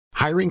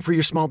Hiring for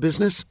your small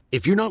business?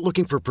 If you're not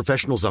looking for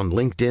professionals on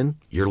LinkedIn,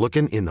 you're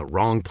looking in the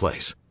wrong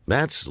place.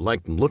 That's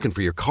like looking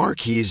for your car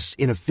keys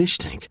in a fish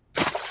tank.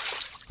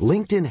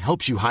 LinkedIn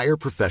helps you hire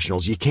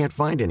professionals you can't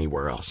find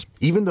anywhere else,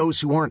 even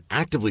those who aren't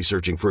actively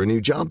searching for a new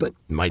job but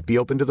might be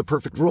open to the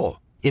perfect role.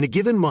 In a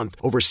given month,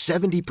 over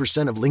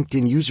 70% of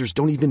LinkedIn users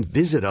don't even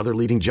visit other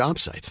leading job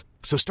sites.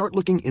 So start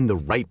looking in the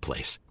right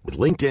place. With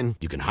LinkedIn,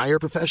 you can hire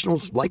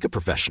professionals like a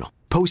professional.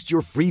 Post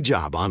your free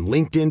job on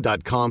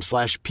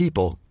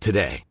linkedin.com/people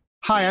today.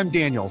 Hi, I'm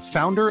Daniel,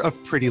 founder of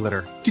Pretty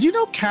Litter. Did you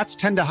know cats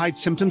tend to hide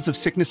symptoms of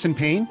sickness and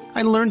pain?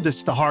 I learned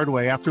this the hard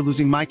way after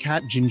losing my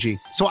cat, Gingy.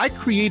 So I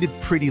created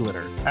Pretty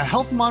Litter, a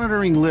health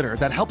monitoring litter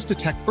that helps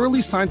detect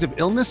early signs of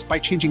illness by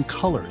changing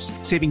colors,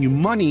 saving you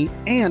money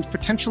and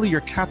potentially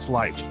your cat's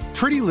life.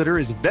 Pretty Litter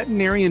is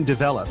veterinarian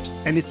developed,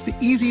 and it's the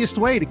easiest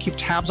way to keep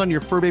tabs on your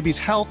fur baby's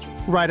health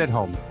right at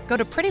home. Go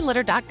to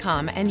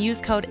prettylitter.com and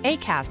use code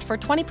ACAST for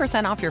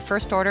 20% off your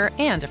first order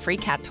and a free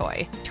cat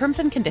toy. Terms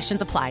and conditions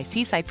apply.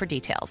 See site for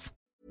details.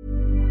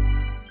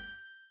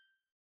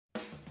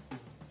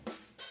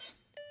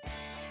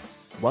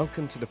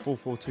 Welcome to the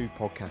 442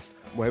 podcast,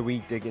 where we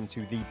dig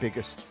into the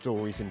biggest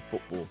stories in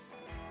football.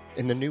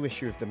 In the new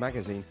issue of the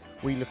magazine,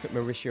 we look at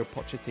Mauricio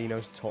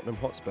Pochettino's Tottenham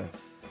Hotspur.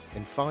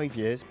 In 5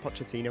 years,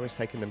 Pochettino has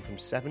taken them from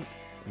 7th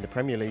in the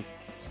Premier League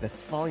to the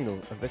final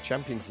of the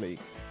Champions League.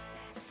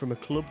 From a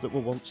club that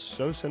were once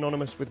so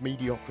synonymous with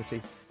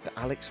mediocrity that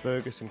Alex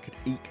Ferguson could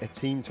eke a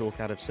team talk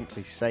out of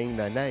simply saying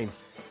their name,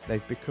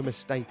 they've become a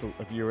staple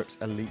of Europe's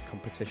elite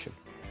competition.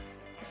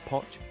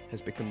 Poch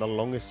has become the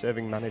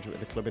longest-serving manager at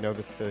the club in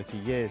over 30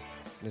 years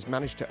and has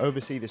managed to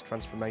oversee this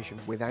transformation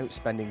without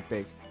spending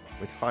big,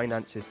 with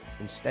finances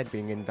instead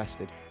being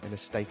invested in a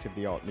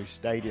state-of-the-art new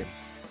stadium.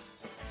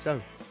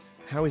 So,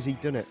 how has he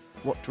done it?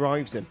 What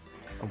drives him?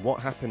 And what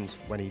happens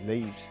when he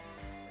leaves?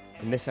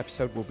 In this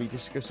episode, we'll be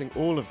discussing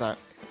all of that,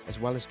 as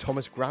well as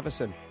Thomas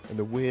Gravesen and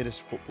the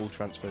weirdest football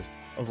transfers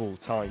of all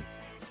time.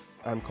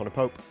 I'm Conor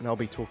Pope, and I'll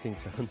be talking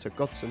to Hunter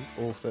Godson,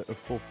 author of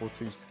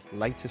 442's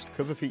latest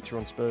cover feature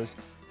on Spurs,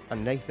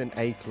 and Nathan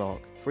A.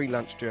 Clark,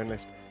 freelance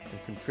journalist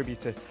and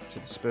contributor to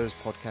the Spurs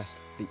podcast,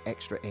 The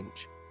Extra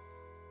Inch.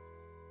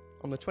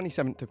 On the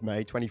 27th of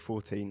May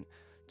 2014,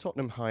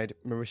 Tottenham hired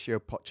Mauricio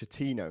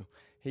Pochettino.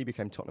 He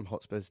became Tottenham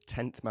Hotspur's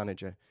 10th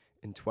manager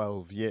in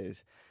 12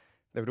 years.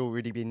 There had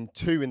already been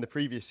 2 in the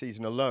previous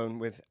season alone,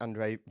 with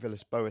Andre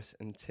Villas-Boas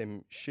and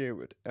Tim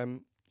Sherwood.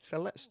 So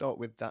let's start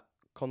with that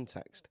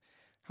context.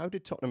 How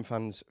did Tottenham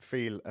fans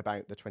feel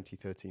about the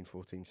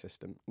 2013-14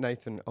 system?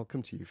 Nathan, I'll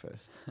come to you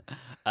first.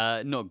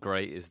 Not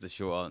great is the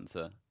short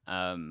answer.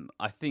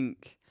 I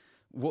think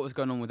what was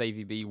going on with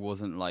AVB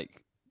wasn't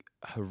like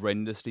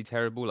horrendously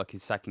terrible. Like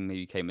his sacking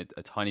maybe came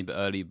a tiny bit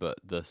early, but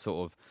the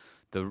sort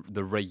of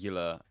the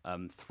regular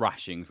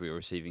thrashings we were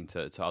receiving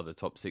to other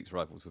top 6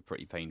 rivals were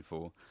pretty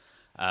painful.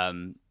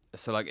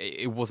 So like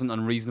it wasn't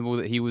unreasonable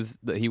that he was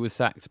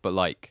sacked, but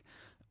like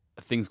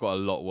things got a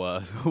lot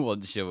worse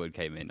once Sherwood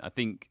came in. I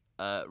think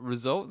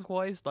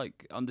results-wise,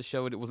 like under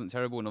Sherwood, it wasn't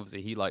terrible, and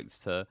obviously he likes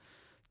to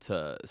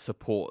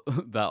support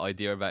that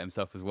idea about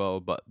himself as well.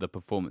 But the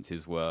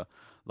performances were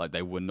like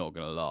they were not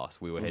going to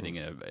last. We were heading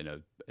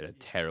in a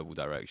terrible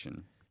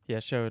direction. Yeah,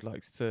 Sherwood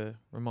likes to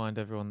remind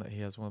everyone that he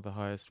has one of the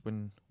highest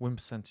win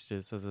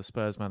percentages as a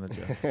Spurs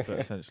manager, but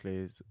essentially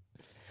is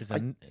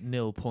a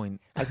nil point.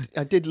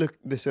 I did look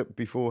this up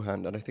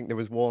beforehand, and I think there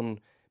was one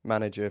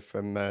manager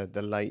from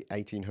the late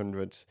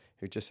 1800s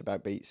who just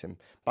about beats him.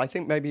 But I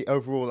think maybe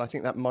overall, I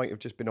think that might have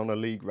just been on a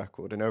league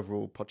record, and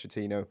overall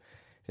Pochettino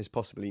is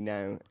possibly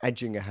now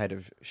edging ahead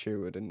of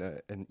Sherwood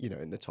and you know,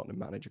 in the Tottenham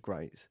manager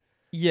grades.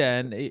 Yeah,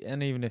 and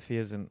even if he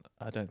isn't,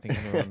 I don't think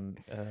anyone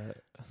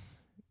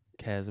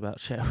cares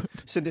about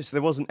Sherwood. So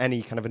there wasn't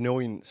any kind of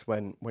annoyance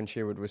when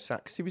Sherwood was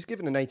sacked. 'Cause he was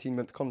given an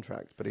 18-month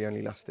contract, but he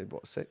only lasted,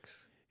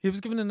 6? He was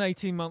given an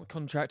 18-month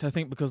contract, I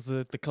think, because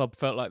the club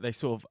felt like they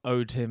sort of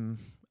owed him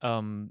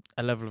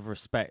a level of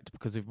respect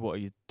because of what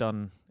he's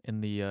done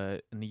in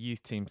the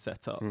youth team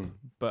setup.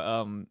 But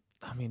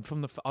I mean,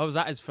 I was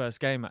at his first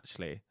game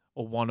actually,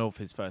 or one of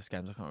his first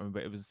games. I can't remember.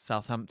 It was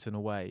Southampton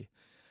away,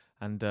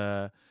 and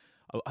I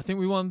think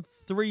we won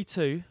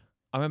 3-2.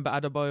 I remember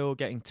Adebayor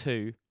getting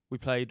 2. We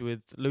played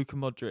with Luka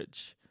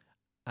Modric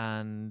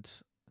and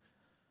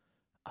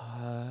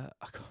I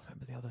can't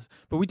remember the others,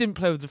 but we didn't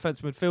play with a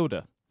defensive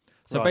midfielder.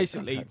 So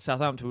basically,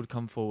 Southampton would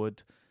come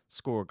forward,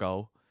 score a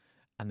goal,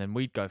 and then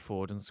we'd go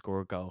forward and score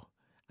a goal.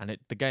 And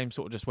the game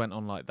sort of just went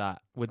on like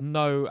that, with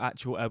no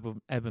actual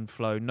ebb and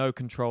flow, no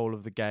control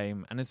of the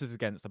game. And this is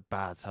against a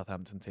bad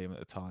Southampton team at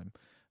the time.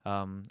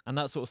 And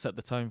that sort of set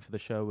the tone for the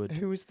Sherwood.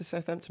 Who was the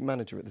Southampton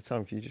manager at the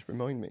time? Can you just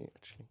remind me,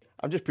 actually?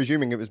 I'm just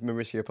presuming it was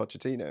Mauricio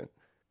Pochettino.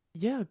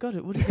 Yeah, I got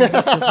it. What do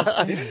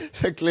you think?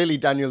 So clearly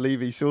Daniel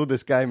Levy saw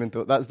this game and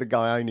thought, that's the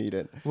guy I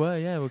needed. Well,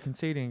 yeah, we're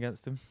conceding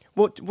against him.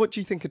 What do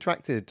you think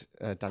attracted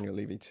Daniel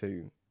Levy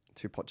to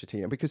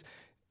Pochettino? Because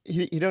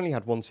he'd only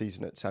had one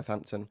season at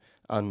Southampton,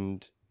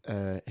 and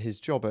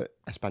his job at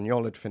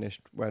Espanyol had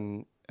finished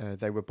when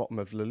they were bottom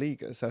of La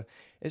Liga. So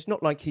it's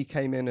not like he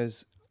came in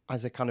as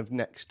a kind of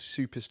next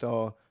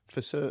superstar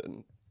for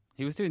certain.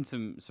 He was doing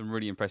some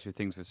really impressive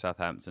things with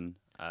Southampton.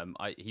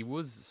 He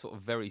was sort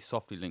of very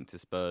softly linked to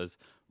Spurs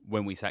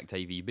when we sacked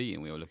AVB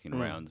and we were looking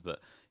around, but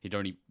he'd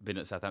only been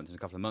at Southampton a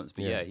couple of months.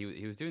 But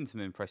he was doing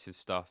some impressive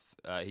stuff.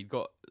 He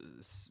got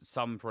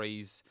some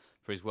praise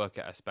for his work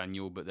at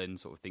Espanyol, but then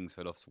sort of things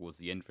fell off towards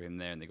the end for him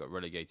there, and they got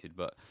relegated.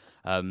 But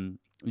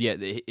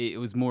it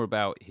was more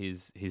about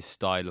his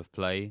style of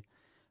play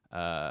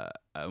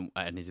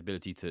and his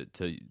ability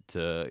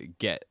to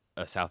get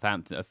a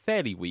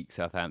fairly weak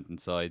Southampton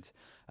side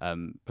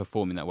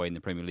performing that way in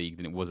the Premier League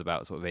than it was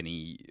about sort of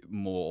any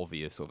more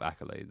obvious sort of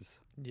accolades.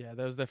 Yeah,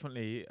 there was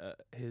definitely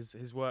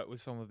his work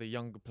with some of the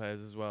younger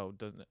players as well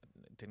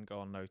didn't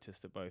go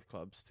unnoticed at both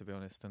clubs, to be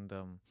honest. And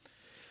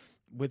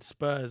with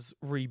Spurs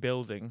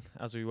rebuilding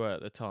as we were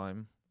at the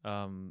time,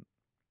 and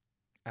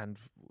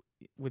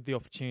with the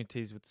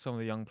opportunities with some of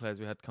the young players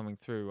we had coming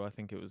through, I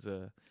think it was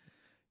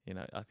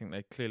I think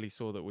they clearly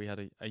saw that we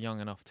had a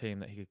young enough team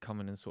that he could come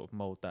in and sort of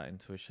mould that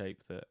into a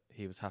shape that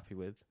he was happy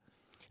with.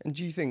 And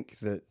do you think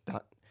that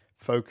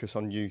focus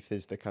on youth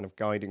is the kind of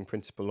guiding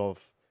principle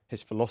of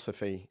his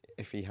philosophy,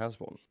 if he has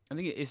one? I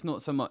think it's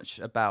not so much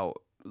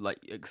about like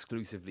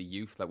exclusively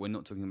youth. Like, we're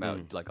not talking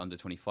about like under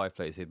 25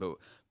 players here,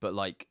 but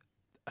like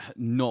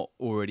not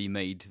already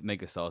made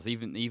megastars.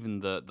 Even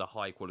the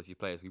high quality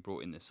players we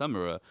brought in this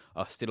summer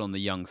are still on the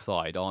young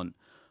side, aren't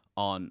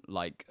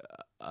like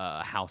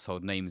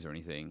household names or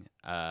anything.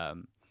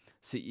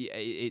 So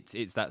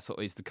it's that sort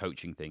of, it's the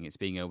coaching thing. It's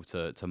being able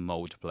to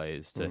mould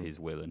players to his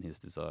will and his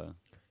desire.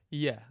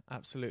 Yeah,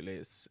 absolutely.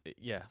 It's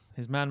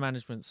his man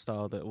management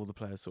style that all the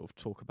players sort of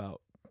talk about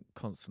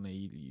constantly.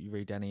 You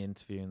read any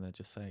interview and they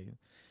just say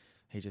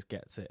he just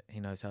gets it. He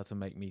knows how to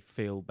make me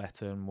feel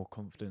better and more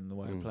confident in the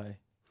way I play.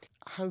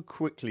 How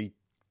quickly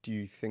do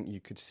you think you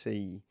could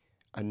see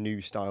a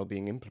new style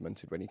being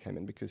implemented when he came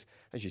in? Because,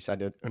 as you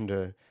said,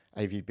 under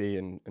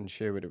AVB and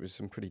Sherwood, it was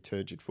some pretty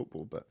turgid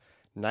football. But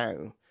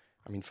now,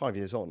 5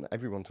 years on,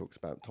 everyone talks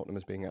about Tottenham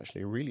as being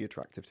actually a really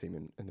attractive team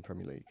in the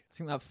Premier League. I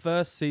think that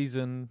first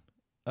season,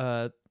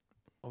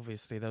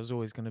 obviously, there was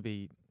always going to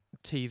be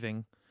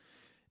teething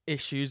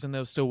issues, and they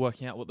were still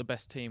working out what the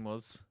best team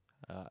was.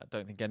 I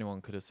don't think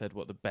anyone could have said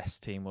what the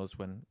best team was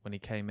when he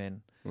came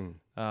in.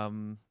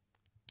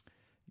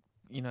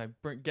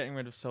 Getting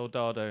rid of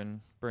Soldado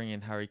and bringing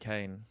in Harry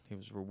Kane, he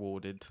was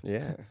rewarded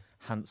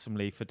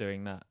handsomely for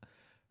doing that.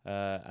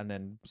 And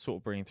then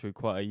sort of bringing through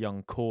quite a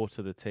young core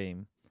to the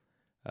team,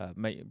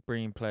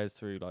 bringing players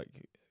through,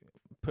 like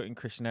putting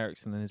Christian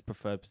Eriksen in his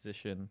preferred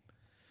position,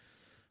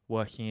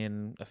 working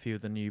in a few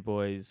of the new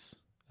boys.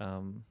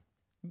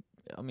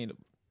 It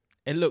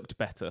looked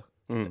better.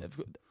 If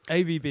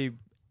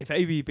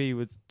AVB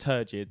was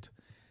turgid,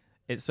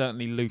 it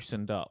certainly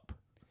loosened up.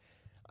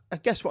 I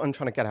guess what I'm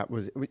trying to get at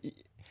was,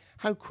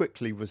 how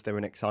quickly was there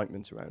an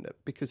excitement around it?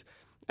 Because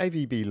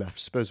AVB left,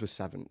 Spurs was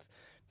 7th.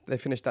 They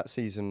finished that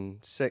season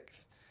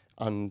 6th,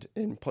 and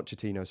in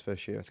Pochettino's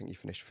first year, I think he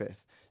finished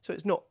 5th. So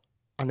it's not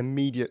an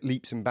immediate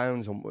leaps and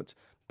bounds onwards,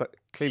 but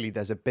clearly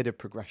there's a bit of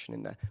progression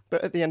in there.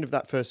 But at the end of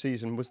that first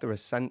season, was there a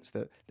sense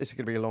that this is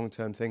going to be a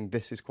long-term thing,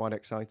 this is quite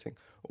exciting?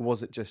 Or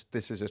was it just,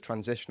 this is a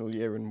transitional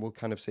year and we'll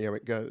kind of see how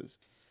it goes?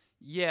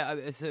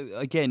 Yeah, so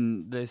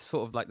again, there's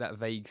sort of like that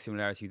vague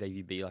similarity with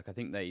AVB. Like, I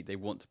think they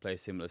want to play a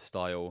similar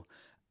style.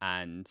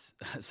 And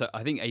so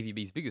I think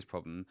AVB's biggest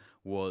problem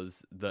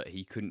was that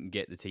he couldn't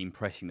get the team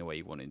pressing the way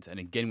he wanted. And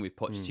again, with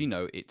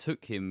Pochettino, it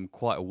took him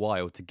quite a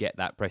while to get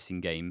that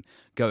pressing game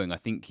going. I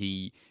think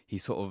he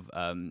sort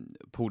of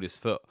pulled his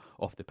foot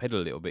off the pedal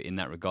a little bit in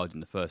that regard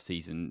in the first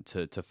season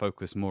to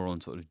focus more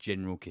on sort of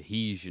general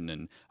cohesion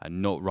and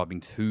not rubbing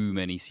too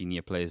many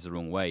senior players the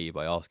wrong way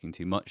by asking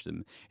too much of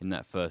them in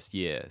that first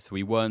year. So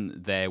we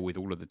weren't there with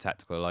all of the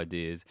tactical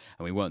ideas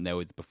and we weren't there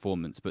with the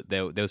performance. But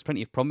there was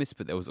plenty of promise,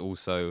 but there was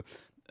also,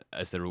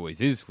 as there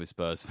always is with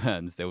Spurs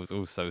fans, there was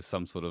also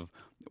some sort of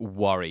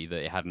worry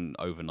that it hadn't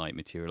overnight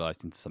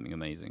materialised into something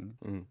amazing.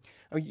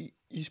 Oh,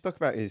 you spoke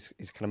about his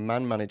kind of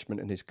man management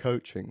and his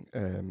coaching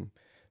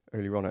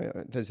earlier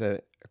on. There's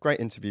a great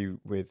interview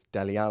with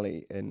Dele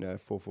Alli in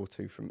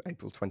 442 from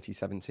April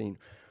 2017,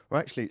 where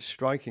actually it's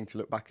striking to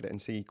look back at it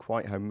and see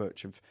quite how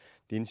much of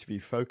the interview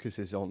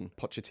focuses on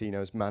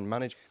Pochettino's man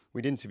management.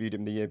 We'd interviewed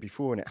him the year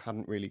before and it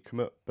hadn't really come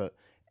up, but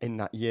in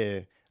that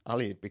year,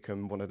 Ali had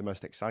become one of the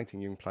most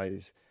exciting young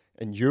players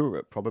in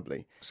Europe,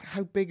 probably. So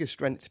how big a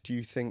strength do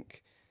you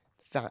think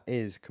that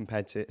is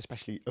compared to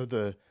especially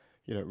other,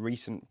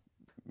 recent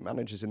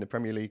managers in the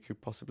Premier League who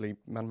possibly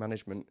man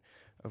management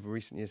over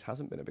recent years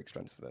hasn't been a big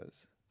strength for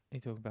those? Are you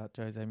talking about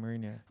Jose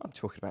Mourinho? I'm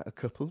talking about a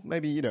couple.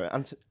 Maybe,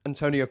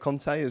 Antonio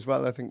Conte as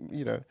well. I think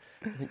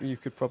you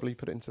could probably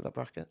put it into that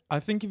bracket.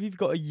 I think if you've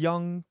got a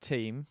young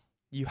team,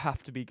 you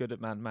have to be good at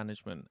man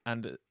management.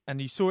 And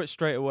you saw it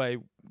straight away,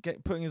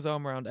 putting his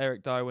arm around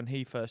Eric Dyer when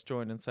he first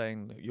joined and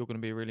saying that you're going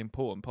to be a really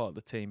important part of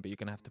the team, but you're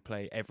going to have to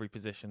play every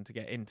position to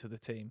get into the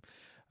team.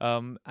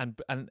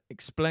 And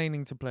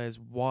explaining to players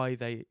why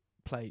they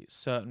play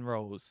certain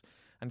roles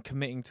and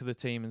committing to the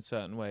team in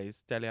certain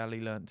ways. Dele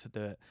Alli learnt to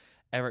do it.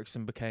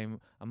 Eriksen became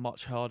a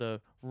much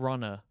harder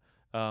runner.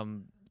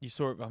 You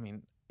saw it,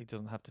 he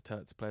doesn't have to tell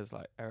it to players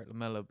like Eric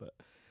Lamela, but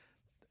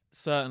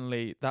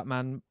certainly that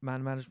man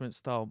management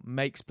style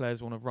makes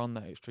players want to run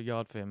that extra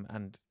yard for him.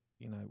 And,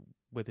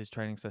 with his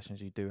training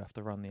sessions, you do have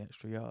to run the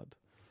extra yard.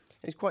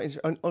 It's quite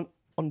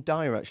on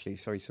Dyer, actually.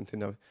 Sorry,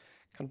 something I've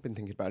kind of been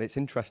thinking about. It's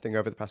interesting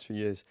over the past few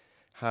years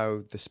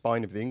how the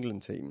spine of the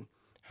England team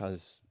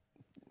has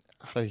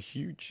had a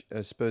huge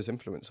Spurs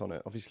influence on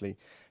it. Obviously,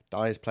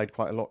 Dyer's played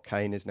quite a lot.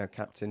 Kane is now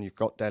captain. You've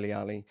got Dele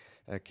Alli,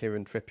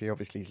 Kieran Trippier.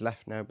 Obviously, he's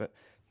left now, but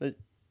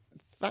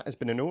that has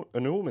been an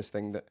enormous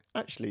thing that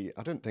actually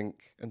I don't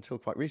think until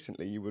quite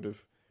recently you would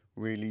have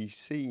really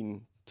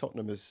seen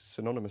Tottenham as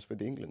synonymous with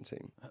the England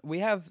team. We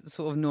have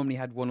sort of normally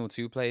had one or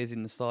two players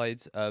in the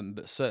sides,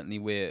 but certainly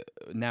we're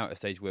now at a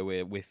stage where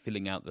we're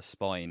filling out the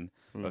spine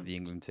of the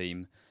England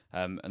team.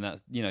 And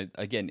that's,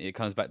 again, it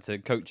comes back to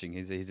coaching,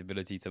 his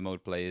ability to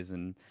mould players.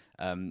 And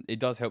it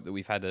does help that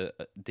we've had a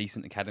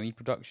decent academy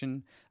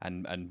production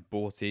and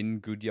brought in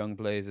good young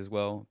players as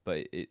well.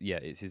 But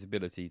it's his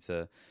ability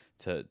to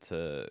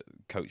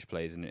coach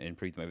players and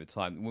improve them over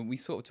time. When we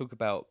sort of talk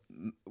about,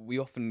 we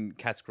often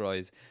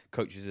categorise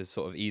coaches as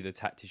sort of either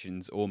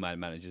tacticians or man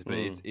managers, but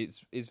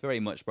it's very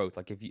much both.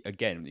 Like if you,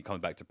 again, it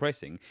comes back to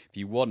pressing. If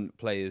you want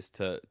players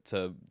to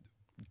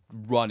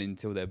run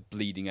until they're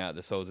bleeding out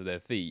the soles of their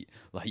feet,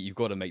 like you've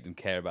got to make them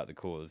care about the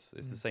cause.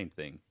 It's the same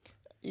thing.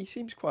 He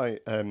seems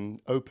quite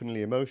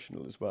openly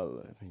emotional as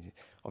well. I mean,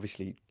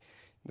 obviously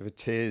there were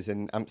tears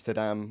in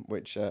Amsterdam,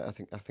 which I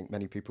think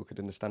many people could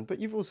understand. But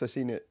you've also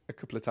seen it a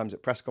couple of times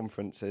at press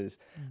conferences,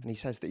 and he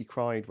says that he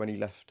cried when he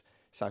left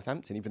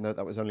Southampton, even though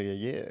that was only a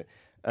year.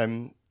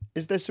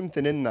 Is there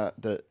something in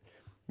that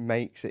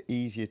makes it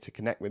easier to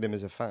connect with him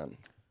as a fan?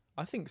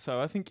 I think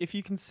so. I think if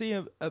you can see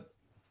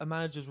a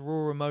manager's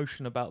raw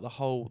emotion about the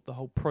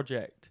whole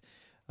project,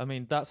 I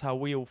mean, that's how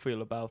we all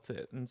feel about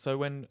it. And so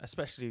when,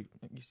 especially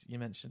you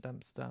mentioned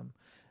Amsterdam,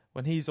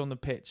 when he's on the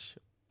pitch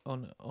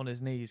on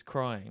his knees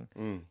crying,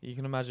 you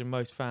can imagine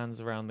most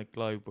fans around the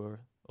globe were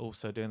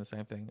also doing the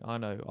same thing. I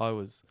know I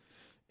was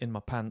in my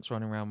pants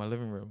running around my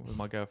living room with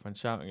my girlfriend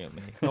shouting at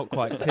me, not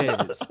quite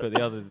tears, but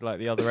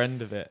the other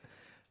end of it.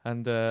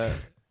 And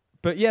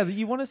but yeah,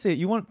 you want to see it.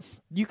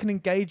 You can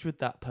engage with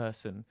that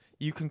person.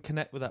 You can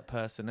connect with that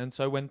person. And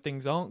so when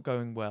things aren't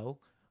going well,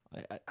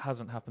 it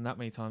hasn't happened that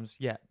many times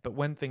yet, but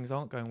when things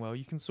aren't going well,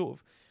 you can sort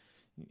of,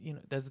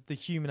 there's the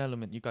human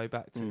element you go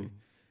back to,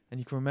 and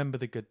you can remember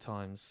the good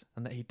times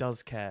and that he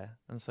does care.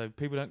 And so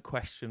people don't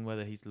question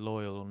whether he's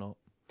loyal or not.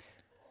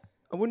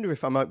 I wonder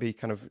if I might be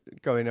kind of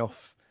going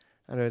off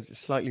in a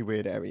slightly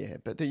weird area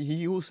here, but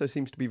he also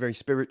seems to be very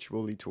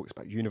spiritual. He talks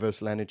about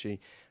universal energy.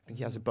 I think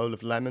he has a bowl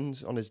of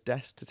lemons on his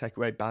desk to take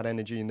away bad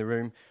energy in the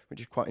room, which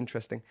is quite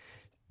interesting.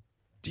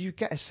 Do you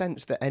get a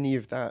sense that any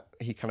of that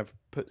he kind of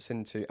puts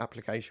into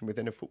application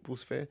within a football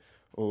sphere?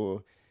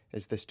 Or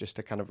is this just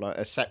a kind of like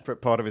a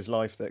separate part of his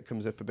life that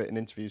comes up a bit in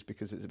interviews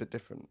because it's a bit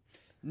different?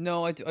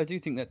 No, I do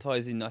think that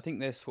ties in. I think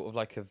there's sort of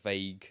like a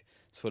vague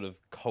sort of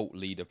cult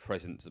leader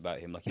presence about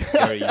him. Like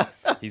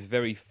he's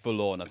very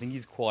full on. I think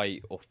he's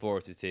quite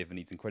authoritative and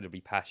he's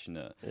incredibly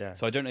passionate. Yeah.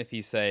 So I don't know if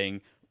he's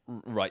saying,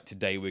 right,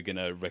 today we're going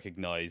to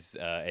recognise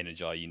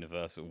Energy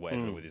Universal,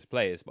 whatever, with his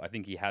players. But I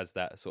think he has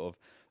that sort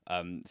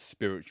of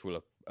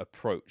spiritual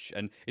approach.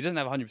 And he doesn't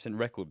have a 100%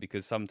 record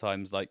because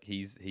sometimes like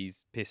he's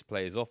pissed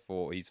players off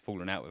or he's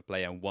fallen out with a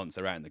player and once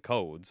they're out in the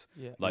colds,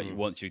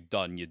 once you're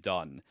done, you're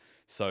done.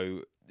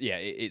 So yeah,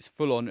 it's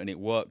full on and it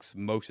works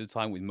most of the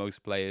time with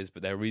most players,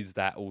 but there is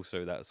that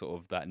also that sort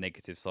of that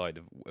negative side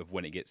of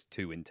when it gets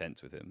too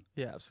intense with him.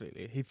 Yeah,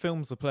 absolutely. He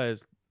films the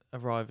players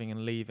arriving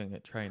and leaving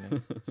at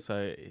training.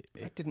 So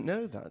I didn't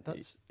know that.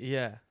 That's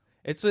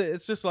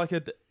it's just like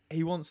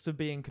he wants to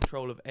be in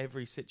control of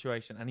every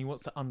situation and he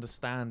wants to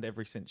understand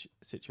every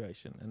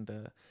situation.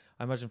 And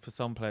I imagine for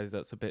some players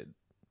that's a bit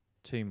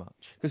too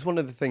much. Because one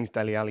of the things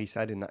Dele Alli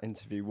said in that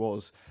interview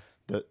was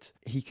that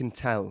he can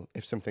tell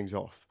if something's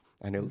off.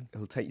 And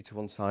he'll take you to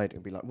one side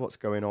and be like, what's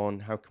going on?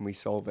 How can we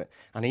solve it?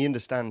 And he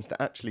understands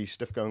that actually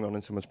stuff going on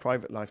in someone's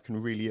private life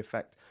can really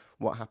affect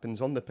what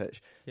happens on the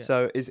pitch. Yeah.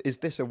 So is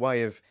this a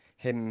way of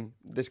him,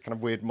 this kind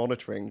of weird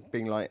monitoring,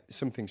 being like,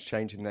 something's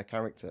changing their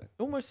character?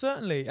 Almost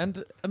certainly.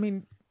 And I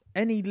mean,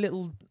 any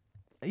little...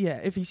 Yeah,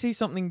 if he sees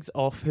something's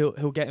off,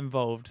 he'll get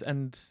involved.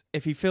 And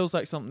if he feels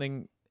like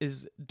something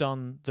is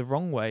done the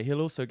wrong way,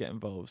 he'll also get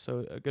involved.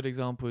 So a good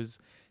example is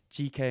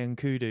GK and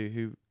Kudu,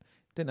 who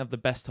didn't have the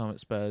best time at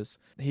Spurs.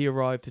 He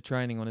arrived to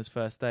training on his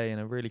first day in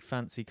a really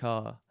fancy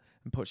car,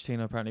 and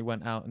Pochettino apparently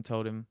went out and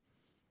told him,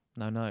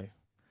 no,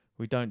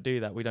 we don't do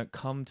that. We don't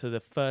come to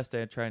the first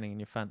day of training in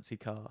your fancy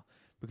car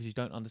because you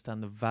don't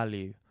understand the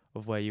value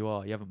of where you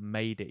are. You haven't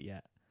made it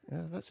yet.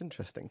 Yeah, that's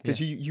interesting. Because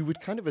you would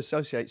kind of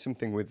associate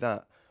something with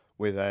that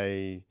with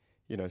a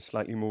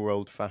slightly more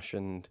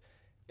old-fashioned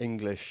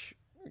English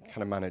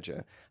kind of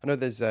manager. I know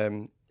there's...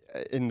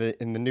 In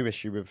the new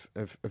issue of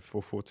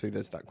 442,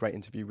 there's that great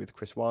interview with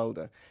Chris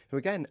Wilder, who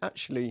again,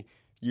 actually,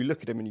 you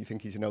look at him and you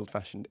think he's an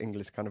old-fashioned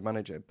English kind of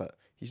manager, but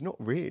he's not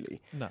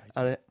really. No.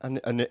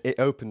 And it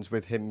opens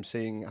with him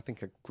seeing, I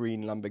think, a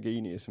green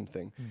Lamborghini or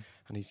something,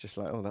 and he's just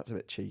like, oh, that's a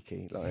bit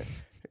cheeky. Like,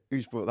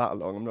 who's brought that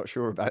along. I'm not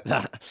sure about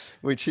that,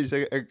 which is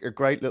a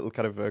great little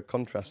kind of a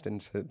contrast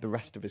into the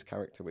rest of his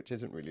character, which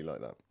isn't really like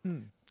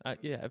that.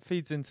 Yeah, it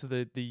feeds into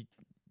the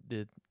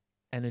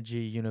energy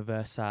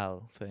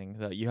universal thing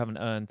that you haven't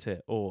earned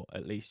it, or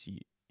at least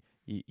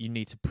you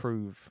need to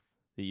prove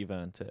that you've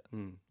earned it.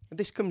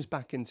 This comes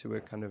back into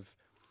a kind of,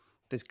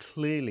 there's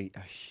clearly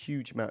a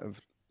huge amount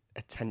of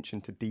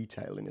attention to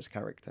detail in his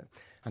character,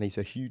 and he's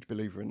a huge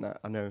believer in that.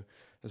 I know,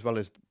 as well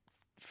as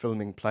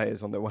filming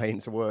players on their way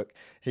into work,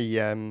 he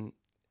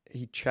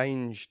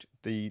changed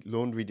the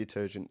laundry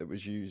detergent that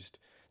was used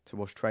to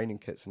wash training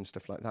kits and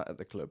stuff like that at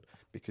the club,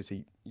 because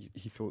he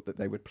thought that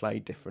they would play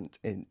different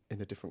in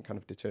a different kind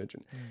of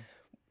detergent.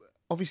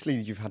 Obviously,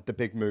 you've had the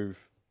big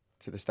move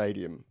to the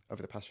stadium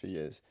over the past few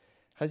years.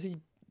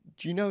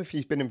 Do you know if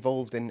he's been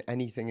involved in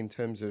anything in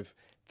terms of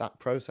that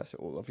process at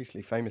all?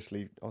 Obviously,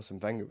 famously, Arsene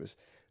Wenger was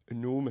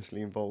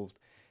enormously involved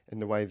in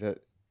the way that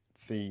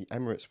the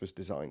Emirates was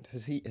designed.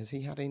 Has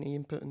he had any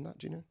input in that,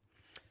 do you know?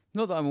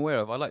 Not that I'm aware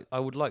of. I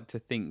would like to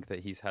think that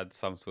he's had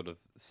some sort of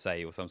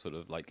say or some sort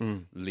of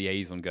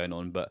liaison going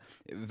on, but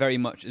very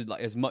much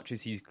as much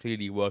as he's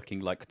clearly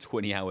working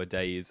 20-hour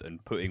days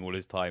and putting all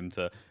his time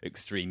to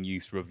extreme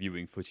use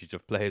reviewing footage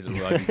of players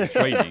arriving for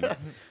training,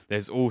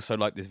 there's also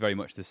this very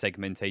much the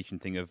segmentation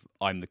thing of,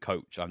 I'm the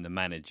coach, I'm the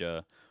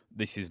manager,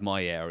 this is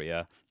my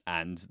area,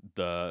 and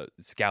the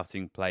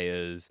scouting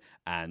players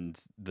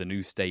and the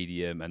new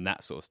stadium and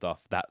that sort of stuff,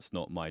 that's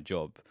not my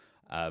job.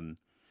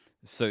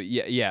 So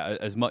yeah,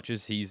 as much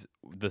as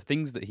the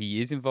things that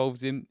he is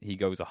involved in, he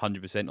goes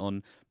 100%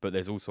 on, but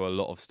there's also a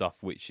lot of stuff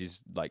which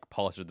is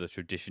part of the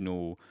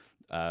traditional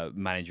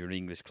manager in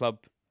English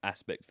club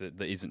aspects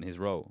that isn't his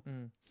role.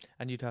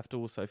 And you'd have to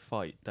also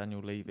fight Daniel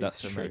Levy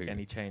That's to true. make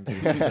any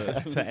changes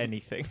to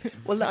anything.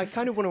 Well, I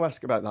kind of want to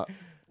ask about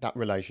that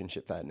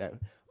relationship there now.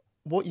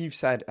 What you've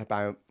said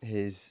about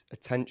his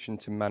attention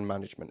to man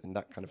management and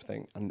that kind of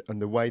thing,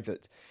 and the way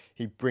that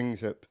he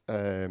brings up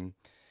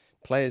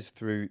players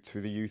through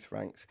the youth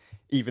ranks,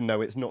 even though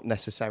it's not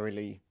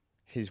necessarily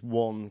his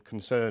one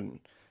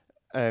concern.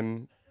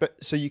 But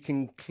so you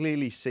can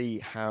clearly see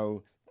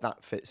how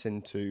that fits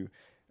into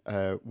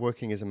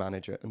working as a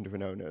manager under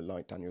an owner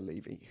like Daniel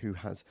Levy, who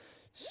has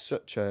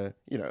such a,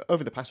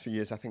 over the past few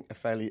years, I think a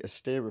fairly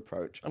austere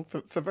approach, and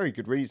for very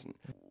good reason.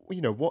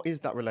 What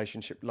is that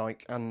relationship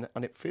like? And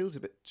it feels a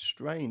bit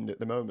strained at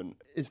the moment.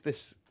 Is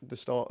this the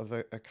start of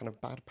a kind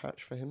of bad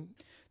patch for him?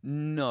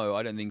 No,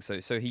 I don't think so.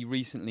 So he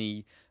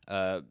recently,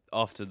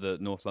 after the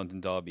North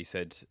London derby,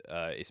 said,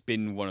 it's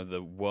been one of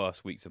the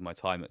worst weeks of my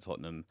time at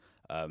Tottenham,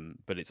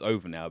 but it's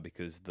over now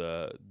because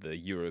the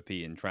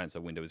European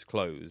transfer window is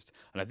closed.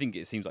 And I think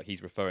it seems like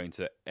he's referring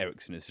to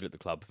Eriksen is still at the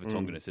club,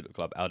 Vertonghen is still at the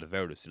club,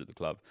 Alderweireld is still at the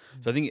club.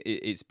 So I think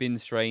it's been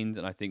strained,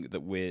 and I think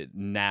that we're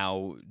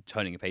now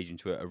turning a page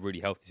into a really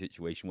healthy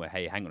situation where,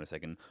 hey, hang on a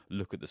second,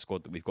 look at the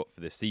squad that we've got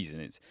for this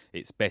season.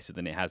 It's better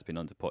than it has been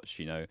under Poch,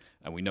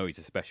 and we know he's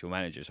a special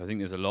manager. So I think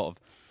there's a lot of...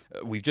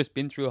 we've just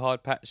been through a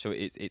hard patch, so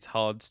it's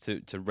hard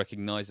to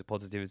recognise the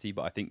positivity,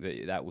 but I think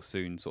that will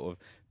soon sort of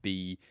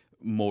be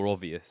more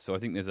obvious. So I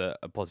think there's a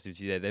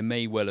positivity there. There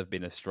may well have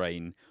been a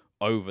strain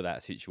over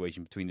that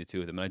situation between the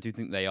two of them, and I do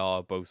think they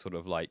are both sort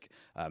of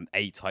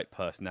A-type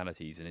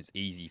personalities, and it's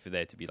easy for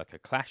there to be a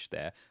clash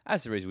there,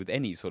 as there is with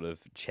any sort of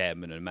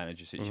chairman and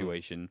manager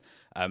situation.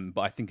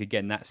 But I think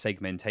again that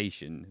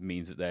segmentation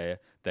means that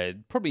they're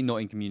probably not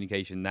in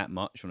communication that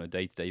much on a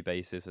day-to-day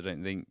basis, I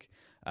don't think.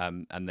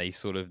 And they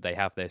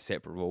have their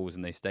separate roles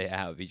and they stay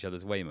out of each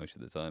other's way most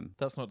of the time.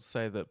 That's not to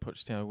say that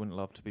Pochettino wouldn't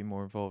love to be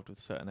more involved with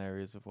certain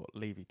areas of what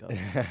Levy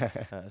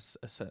does.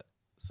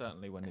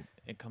 Certainly when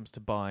it comes to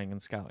buying and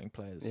scouting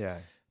players. Yeah.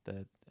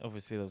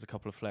 Obviously there was a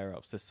couple of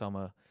flare-ups this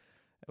summer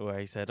where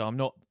he said, I'm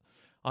not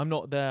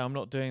there, I'm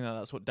not doing that,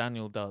 that's what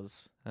Daniel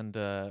does. And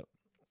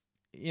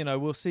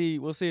we'll see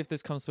if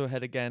this comes to a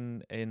head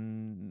again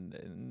in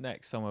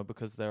next summer,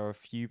 because there are a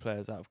few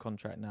players out of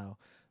contract now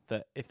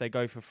that if they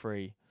go for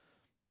free,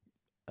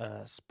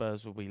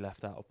 Spurs will be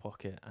left out of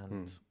pocket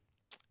and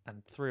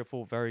 3 or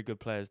 4 very good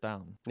players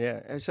down.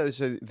 Yeah, so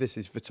this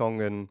is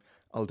Vertonghen,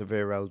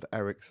 Alderweireld,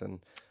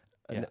 Eriksen.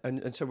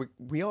 And so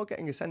we are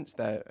getting a sense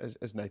there,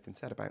 as Nathan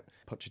said, about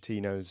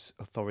Pochettino's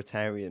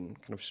authoritarian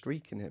kind of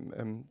streak in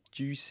him.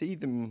 Do you see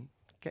them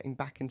getting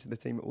back into the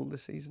team at all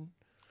this season?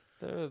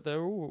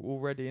 They're all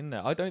already in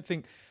there. I don't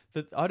think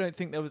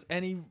there was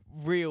any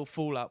real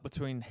fallout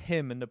between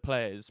him and the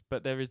players,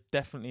 but there is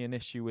definitely an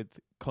issue with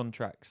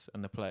contracts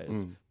and the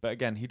players. But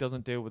again, he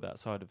doesn't deal with that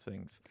side of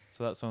things,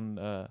 so that's on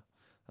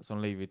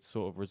Levy to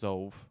sort of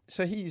resolve.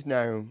 So he's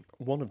now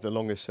one of the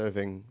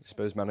longest-serving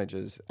Spurs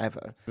managers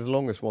ever, the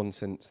longest one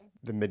since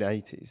the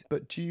mid-'80s.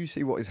 But do you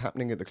see what is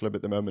happening at the club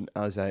at the moment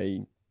as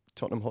a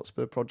Tottenham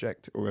Hotspur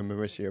project or a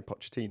Mauricio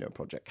Pochettino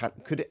project?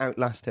 Could it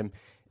outlast him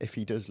if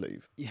he does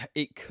leave? Yeah,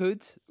 it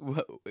could.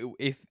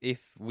 If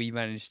we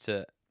manage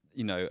to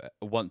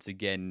once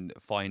again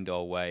find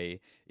our way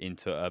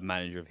into a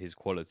manager of his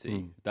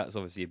quality. That's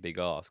obviously a big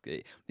ask.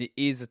 It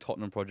is a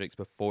Tottenham project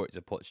before it's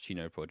a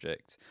Pochettino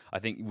project. I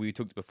think we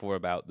talked before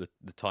about the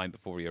time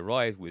before he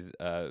arrived with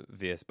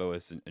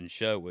Villas-Boas and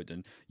Sherwood,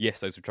 and yes,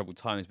 those were troubled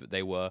times, but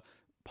they were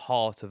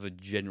part of a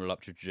general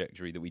upward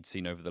trajectory that we'd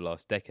seen over the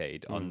last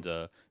decade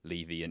under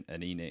Levy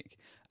and Enoch.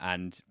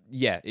 And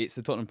yeah, it's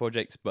the Tottenham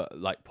project, but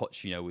like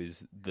Pochettino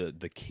is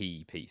the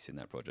key piece in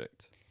that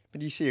project. But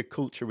do you see a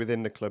culture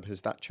within the club,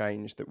 has that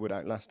changed that would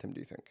outlast him,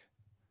 do you think?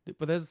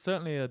 But there's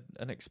certainly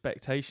an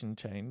expectation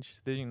change.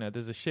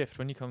 There's a shift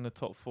when you come in the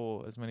top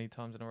four as many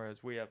times in a row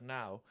as we have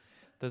now.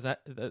 There's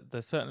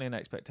certainly an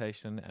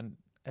expectation, and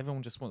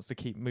everyone just wants to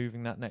keep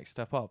moving that next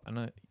step up.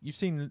 And you've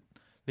seen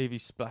Levy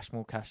splash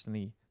more cash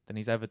than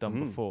he's ever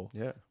done before.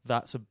 Yeah,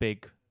 that's a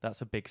big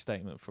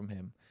statement from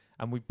him.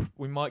 And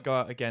we might go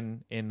out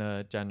again in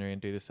January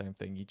and do the same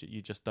thing.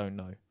 You just don't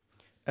know.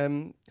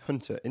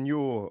 Hunter, in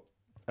your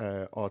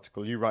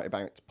article, you write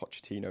about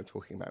Pochettino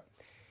talking about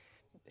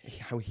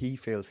how he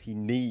feels he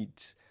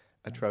needs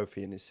a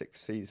trophy in his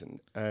sixth season.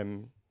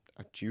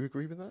 Do you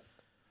agree with that?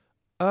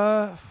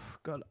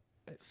 God,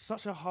 it's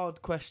such a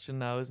hard question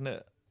now, isn't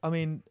it? I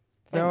mean,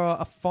 there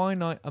are a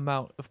finite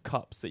amount of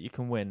cups that you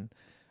can win.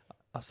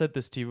 I've said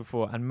this to you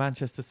before, and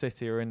Manchester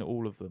City are in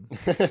all of them.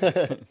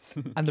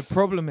 And the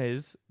problem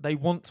is, they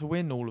want to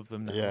win all of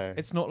them now. Yeah.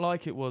 It's not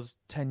like it was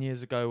 10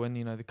 years ago when,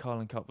 the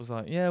Carling Cup was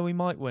like, yeah, we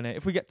might win it.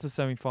 If we get to the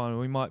semi-final,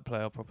 we might play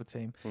our proper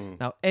team.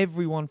 Now,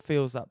 everyone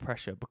feels that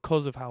pressure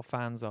because of how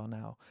fans are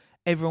now.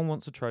 Everyone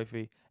wants a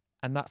trophy,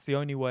 and that's the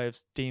only way of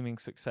deeming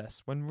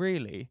success. When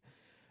really,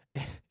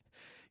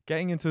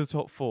 getting into the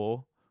top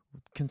four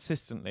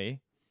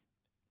consistently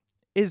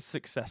is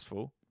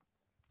successful,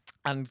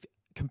 and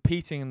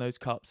competing in those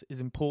cups is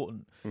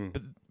important.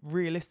 But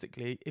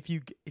realistically, if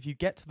you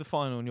get to the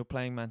final and you're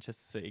playing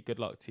Manchester City, good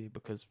luck to you,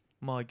 because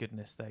my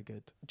goodness, they're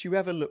good. Do you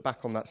ever look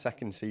back on that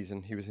second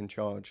season he was in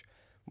charge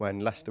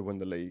when Leicester won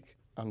the league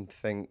and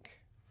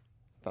think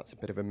that's a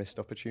bit of a missed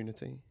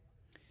opportunity?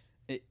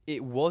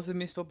 It was a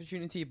missed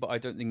opportunity, but I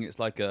don't think it's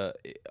like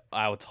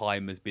our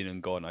time has been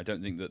and gone. I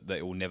don't think that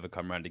it will never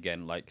come around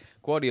again. Like,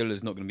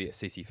 Guardiola's not going to be at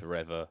City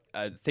forever.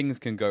 Things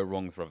can go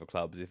wrong for other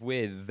clubs. If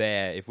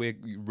we're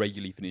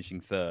regularly finishing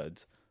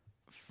third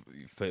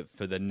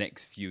for the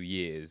next few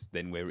years,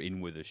 then we're in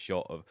with a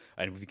shot of.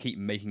 And if we keep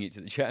making it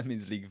to the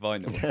Champions League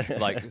final,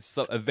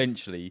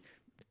 eventually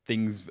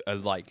things are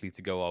likely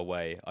to go our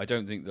way. I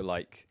don't think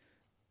that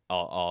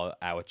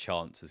our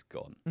chance has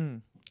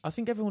gone. I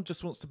think everyone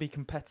just wants to be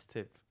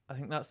competitive. I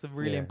think that's the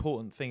really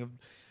important thing.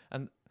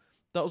 And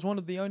that was one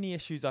of the only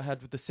issues I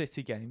had with the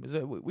City game. Was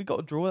that we got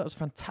a draw. That was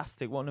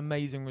fantastic. What an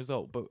amazing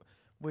result. But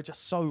we're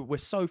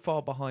so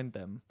far behind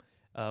them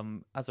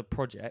as a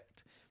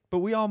project. But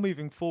we are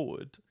moving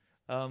forward.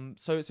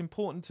 So it's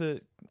important to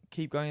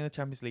keep going in the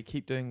Champions League,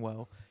 keep doing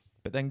well,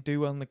 but then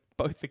do well in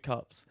both the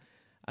cups,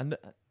 and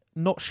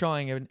not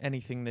shying in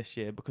anything this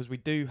year, because we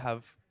do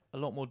have a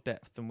lot more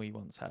depth than we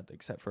once had,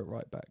 except for at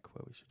right back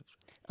where we should have.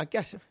 I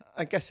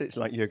guess it's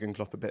like Jurgen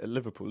Klopp a bit at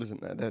Liverpool,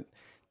 isn't there?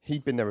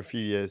 He'd been there a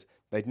few years.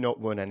 They'd not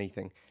won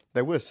anything.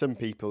 There were some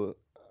people,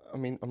 I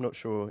mean, I'm not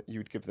sure you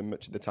would give them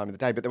much of the time of the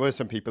day, but there were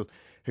some people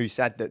who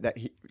said that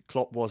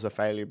Klopp was a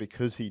failure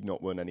because he'd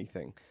not won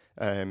anything.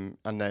 And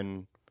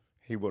then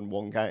he won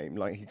one game.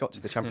 Like, he got to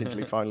the Champions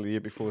League final the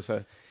year before.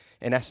 So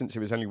in essence, it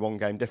was only one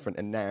game different.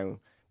 And now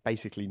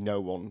basically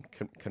no one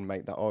can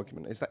make that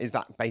argument. Is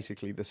that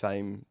basically the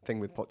same thing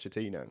with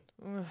Pochettino?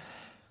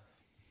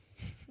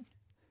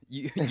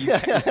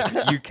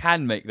 You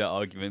can make that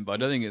argument, but I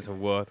don't think it's a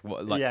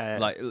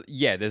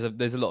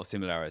there's a lot of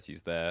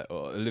similarities there.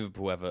 Or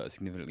Liverpool have a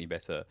significantly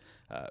better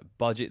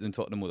budget than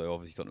Tottenham, although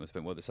obviously Tottenham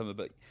spent more this summer.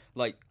 But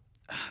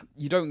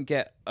you don't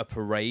get a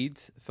parade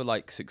for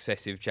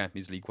successive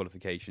Champions League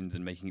qualifications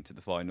and making it to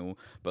the final.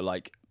 But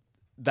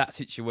that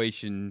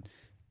situation,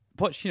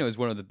 Pochettino is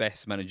one of the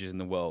best managers in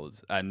the world,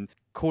 and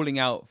calling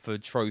out for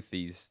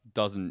trophies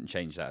doesn't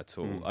change that at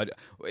all.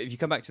 If you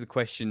come back to the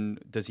question,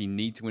 does he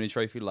need to win a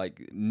trophy? I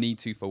need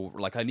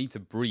to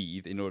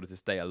breathe in order to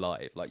stay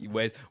alive.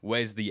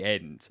 Where's the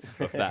end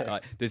of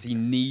that? Does he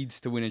need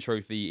to win a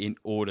trophy in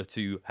order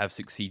to have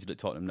succeeded at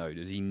Tottenham? No.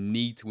 Does he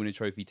need to win a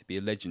trophy to be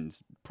a legend?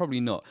 Probably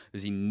not.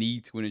 Does he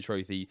need to win a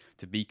trophy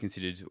to be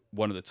considered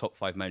one of the top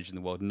 5 managers in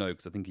the world? No,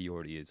 because I think he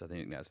already is. I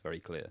think that's very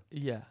clear.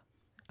 Yeah,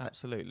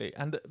 absolutely.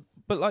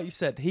 But like you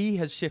said, he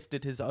has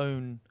shifted his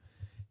own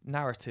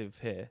narrative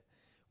here,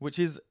 which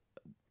is,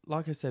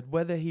 like I said,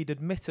 whether he'd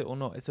admit it or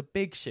not, it's a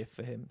big shift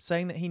for him.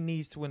 Saying that he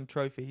needs to win a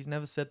trophy, he's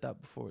never said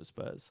that before at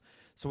Spurs.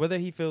 So whether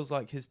he feels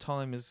like his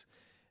time is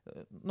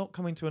not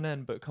coming to an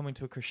end, but coming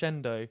to a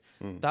crescendo,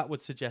 that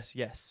would suggest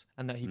yes,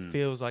 and that he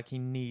feels like he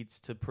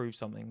needs to prove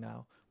something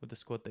now with the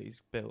squad that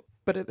he's built.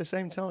 But at the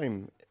same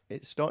time,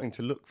 it's starting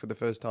to look for the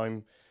first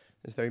time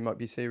as though he might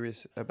be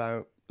serious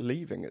about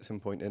leaving at some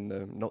point in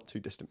the not too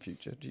distant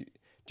future. Do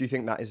you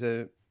think that is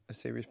a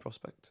serious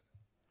prospect?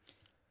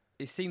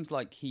 It seems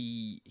like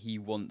he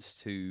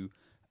wants to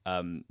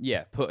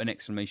put an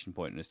exclamation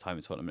point on his time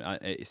at Tottenham.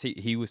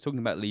 He was talking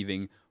about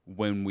leaving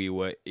when we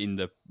were in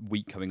the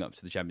week coming up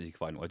to the Champions League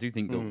final. I do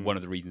think that one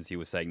of the reasons he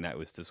was saying that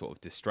was to sort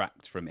of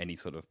distract from any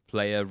sort of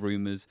player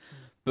rumours,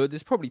 but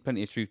there's probably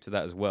plenty of truth to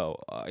that as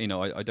well.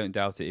 I don't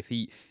doubt it. If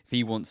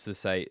he wants to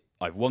say,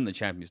 I've won the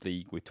Champions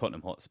League with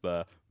Tottenham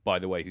Hotspur, by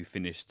the way, who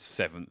finished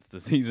 7th the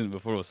season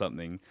before or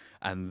something,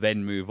 and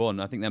then move on,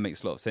 I think that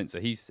makes a lot of sense. So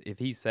if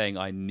he's saying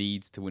I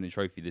need to win a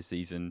trophy this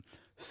season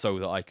so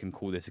that I can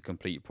call this a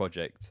complete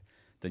project,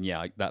 then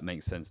that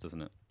makes sense,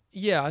 doesn't it?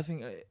 Yeah, I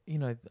think,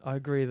 I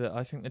agree that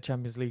I think the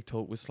Champions League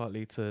talk was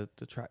slightly to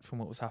detract from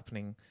what was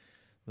happening,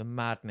 the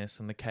madness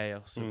and the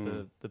chaos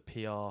of the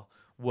PR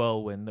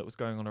whirlwind that was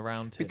going on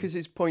around him. Because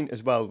his point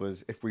as well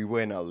was, if we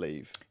win, I'll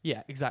leave.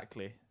 Yeah,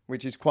 exactly.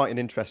 Which is quite an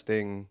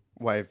interesting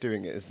way of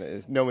doing it, isn't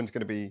it? No one's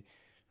going to be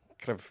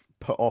kind of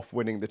put off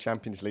winning the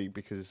Champions League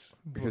because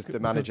the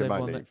manager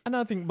might leave. And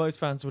I think most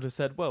fans would have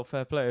said, well,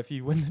 fair play, if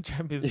you win the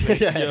Champions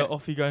League, you're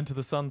off you go into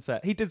the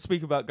sunset. He did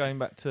speak about going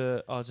back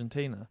to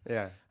Argentina.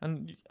 Yeah.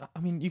 And, I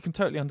mean, you can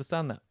totally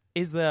understand that.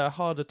 Is there a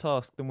harder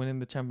task than winning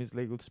the Champions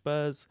League with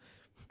Spurs?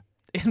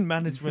 In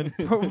management,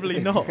 probably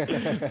not.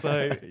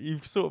 So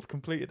you've sort of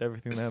completed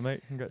everything there,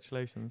 mate.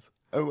 Congratulations.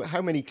 Oh,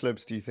 how many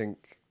clubs do you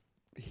think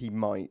he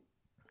might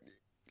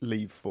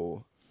leave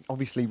for?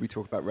 Obviously, we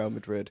talk about Real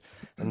Madrid,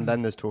 and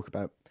then there's talk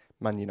about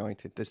Man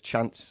United. There's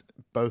chance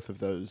both of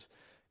those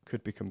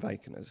could become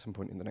vacant at some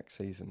point in the next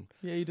season.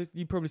 Yeah,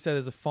 you'd probably say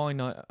there's a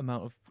finite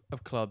amount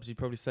of clubs. You'd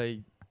probably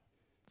say,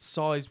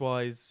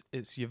 size-wise,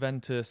 it's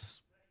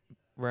Juventus,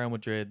 Real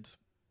Madrid.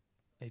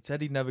 He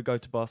said he'd never go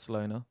to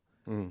Barcelona.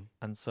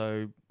 And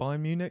so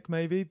Bayern Munich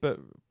maybe, but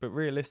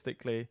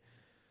realistically,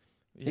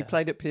 he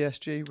played at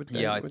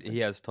PSG. He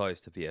has ties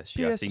to PSG.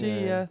 PSG, I think.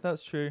 Yeah,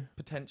 that's true,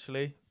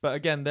 potentially. But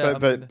again,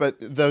 but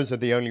those are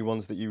the only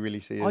ones that you really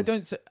see. I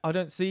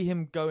don't see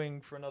him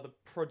going for another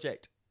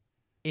project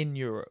in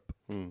Europe.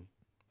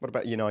 What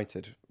about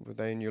United? Were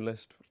they in your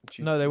list?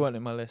 No, they weren't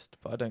in my list,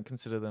 but I don't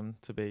consider them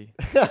to be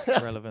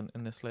relevant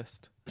in this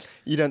list.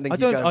 You don't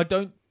think? I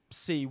don't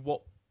see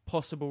what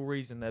possible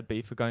reason there'd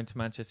be for going to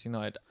Manchester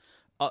United.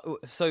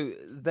 So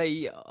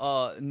they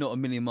are not a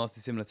million miles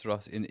dissimilar to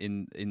us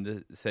in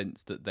the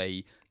sense that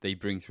they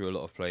bring through a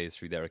lot of players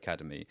through their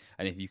academy,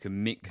 and if you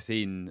can mix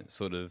in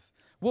sort of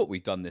what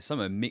we've done this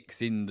summer,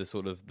 mix in the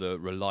sort of the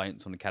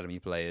reliance on academy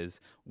players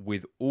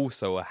with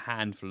also a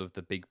handful of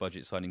the big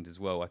budget signings as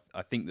well,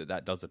 I think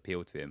that does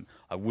appeal to him.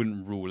 I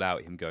wouldn't rule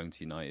out him going to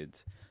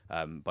United, but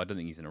I don't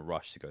think he's in a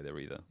rush to go there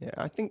either. Yeah,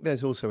 I think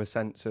there's also a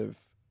sense of,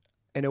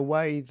 in a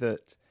way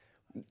that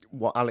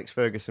what Alex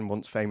Ferguson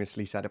once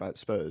famously said about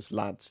Spurs,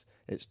 lads,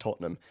 it's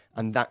Tottenham.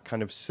 And that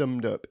kind of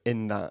summed up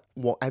in that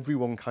what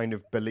everyone kind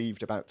of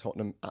believed about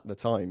Tottenham at the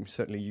time.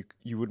 Certainly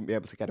you wouldn't be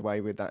able to get away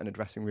with that in a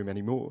dressing room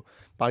anymore.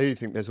 But I do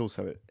think there's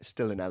also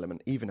still an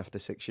element, even after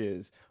 6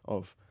 years,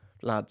 of,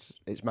 lads,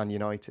 it's Man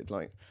United.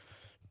 Like,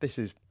 this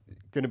is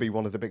going to be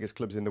one of the biggest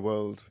clubs in the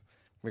world,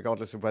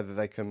 regardless of whether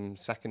they come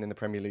second in the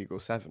Premier League or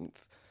 7th.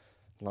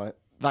 Like,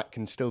 that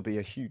can still be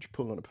a huge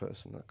pull on a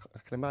person. I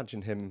can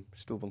imagine him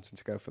still wanting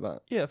to go for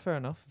that. Yeah, fair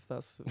enough. If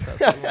that's what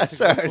you want to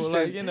go for.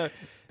 Like, you know,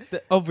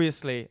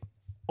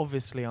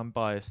 obviously, I'm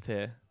biased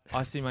here.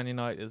 I see Man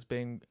United as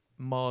being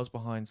miles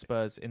behind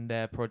Spurs in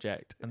their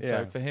project, and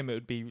so for him, it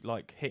would be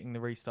like hitting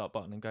the restart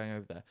button and going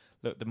over there.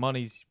 Look, the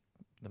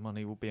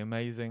money will be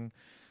amazing.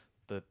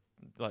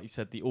 Like you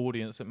said, the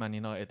audience at Man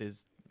United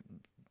is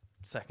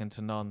second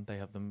to none. They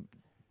have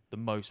the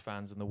most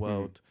fans in the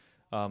world.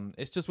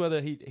 It's just whether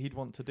he'd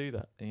want to do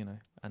that, you know,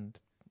 and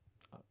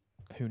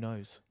who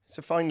knows.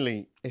 So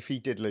finally, if he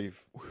did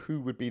leave, who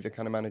would be the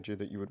kind of manager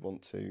that you would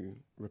want to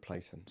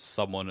replace him?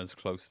 Someone as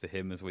close to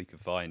him as we could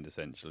find,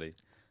 essentially.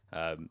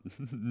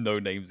 No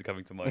names are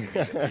coming to mind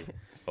immediately,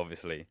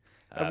 obviously.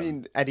 I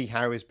mean, Eddie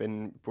Howe has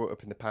been brought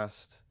up in the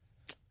past.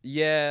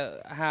 Yeah,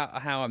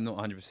 how I'm not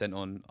 100%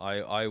 on.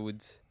 I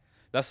would.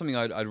 That's something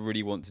I'd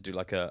really want to do,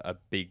 like a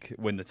big,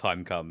 when the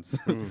time comes,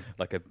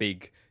 like a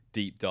big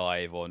deep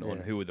dive on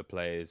who are the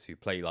players who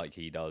play like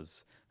he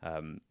does,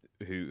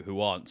 who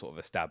aren't sort of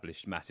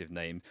established massive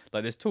names.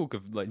 Like, there's talk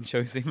of like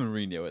Jose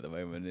Mourinho at the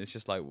moment. It's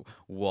just like,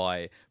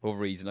 why? For what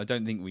reason? I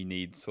don't think we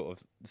need sort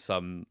of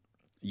some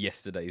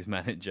yesterday's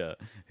manager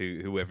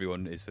who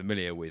everyone is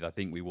familiar with. I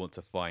think we want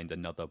to find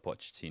another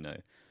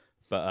Pochettino,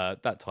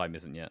 but that time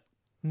isn't yet.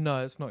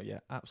 No, it's not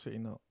yet.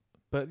 Absolutely not.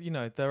 But you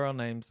know, there are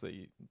names that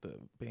are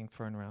being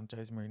thrown around.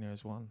 Jose Mourinho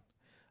is one.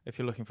 If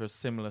you're looking for a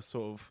similar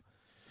sort of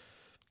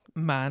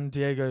man,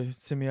 Diego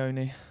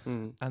Simeone,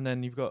 and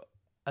then you've got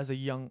as a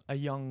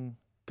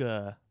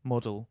younger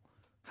model,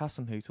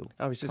 Hasenhüttl.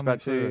 I was just about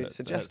to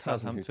suggest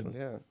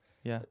Hasenhüttl.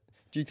 Yeah.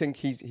 Do you think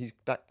he's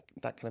that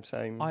kind of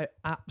same? I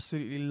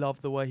absolutely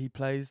love the way he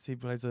plays. He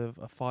plays a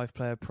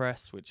 5-player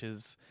press, which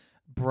is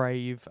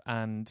brave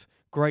and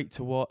great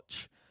to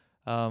watch.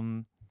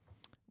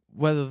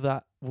 Whether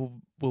that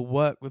will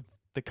work with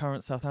the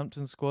current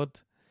Southampton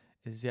squad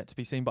is yet to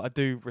be seen, but I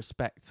do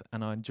respect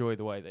and I enjoy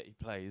the way that he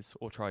plays,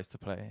 or tries to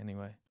play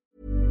anyway.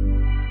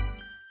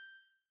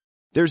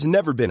 There's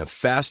never been a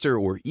faster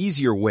or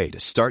easier way to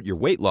start your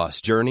weight loss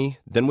journey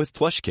than with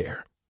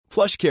PlushCare.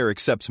 PlushCare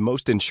accepts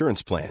most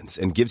insurance plans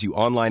and gives you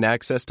online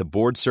access to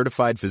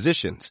board-certified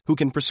physicians who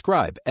can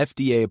prescribe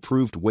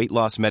FDA-approved weight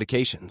loss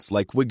medications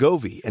like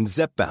Wegovy and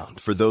Zepbound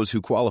for those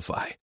who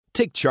qualify.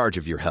 Take charge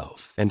of your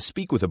health and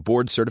speak with a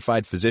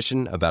board-certified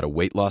physician about a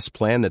weight loss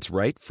plan that's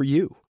right for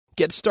you.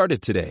 Get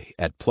started today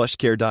at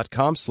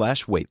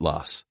plushcare.com/weight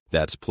loss.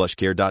 That's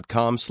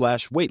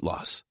plushcare.com/weight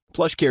loss.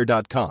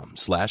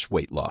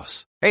 plushcare.com/weight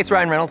loss. Hey, it's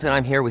Ryan Reynolds, and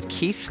I'm here with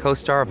Keith,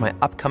 co-star of my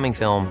upcoming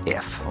film,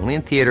 If, only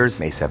in theaters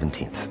May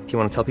 17th. Do you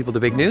want to tell people the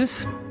big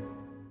news?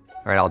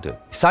 All right, I'll do it.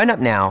 Sign up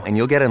now and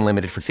you'll get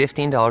unlimited for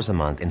 $15 a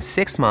month and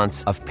 6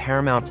 months of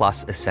Paramount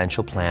Plus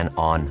Essential Plan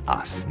on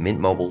us.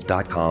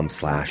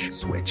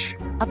 MintMobile.com/switch.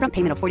 Upfront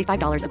payment of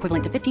 $45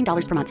 equivalent to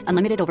 $15 per month.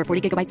 Unlimited over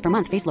 40 gigabytes per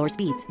month. Face lower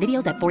speeds.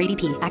 Videos at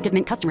 480p. Active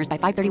Mint customers by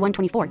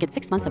 531.24 get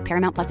 6 months of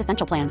Paramount Plus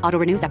Essential Plan. Auto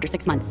renews after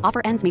 6 months.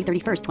 Offer ends May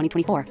 31st,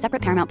 2024.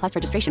 Separate Paramount Plus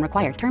registration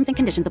required. Terms and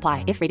conditions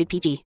apply if rated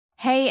PG.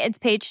 Hey, it's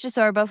Paige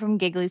DeSorbo from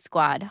Giggly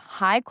Squad.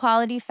 High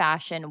quality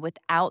fashion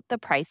without the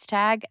price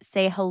tag.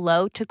 Say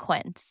hello to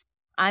Quince.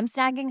 I'm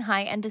snagging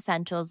high-end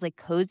essentials like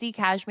cozy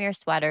cashmere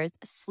sweaters,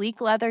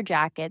 sleek leather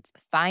jackets,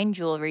 fine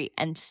jewelry,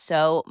 and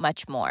so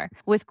much more.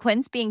 With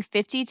Quince being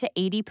 50 to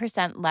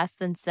 80% less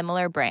than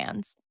similar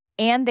brands.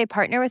 And they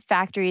partner with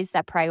factories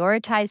that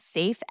prioritize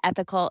safe,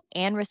 ethical,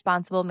 and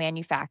responsible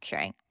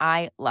manufacturing.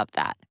 I love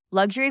that.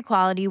 Luxury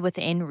quality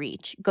within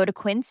reach. Go to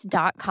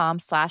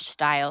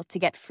quince.com/style to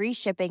get free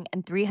shipping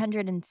and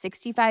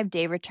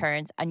 365-day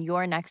returns on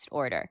your next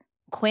order.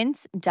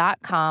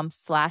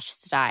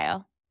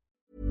 Quince.com/style.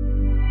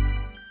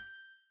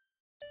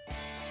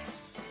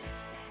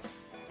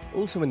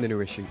 Also in the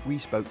new issue, we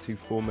spoke to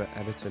former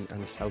Everton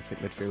and Celtic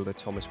midfielder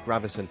Thomas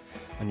Gravesen.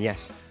 And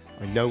yes,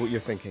 I know what you're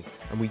thinking.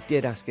 And we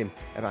did ask him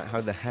about how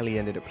the hell he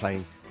ended up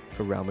playing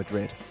for Real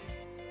Madrid.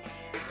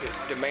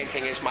 The main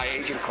thing is my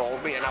agent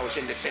called me and I was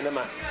in the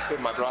cinema with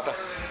my brother.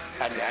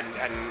 And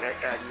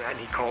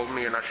he called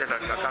me and I said, I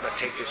gotta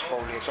take this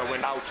phone here. So I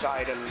went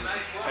outside and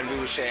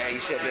he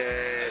said,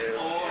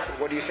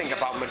 what do you think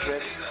about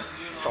Madrid?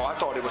 So I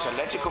thought it was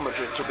Atletico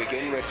Madrid to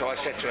begin with. So I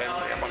said to him,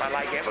 yeah, but I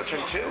like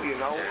Everton too, you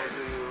know.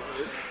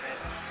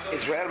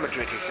 It's Real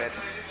Madrid, he said.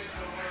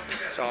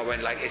 So I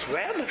went like, it's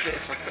Real Madrid?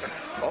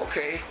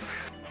 Okay.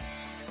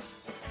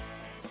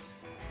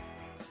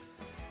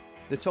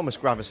 The Thomas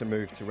Gravesen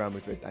move to Real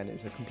Madrid then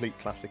is a complete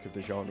classic of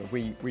the genre.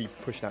 We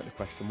pushed out the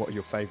question, what are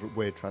your favourite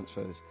weird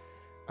transfers,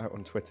 out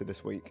on Twitter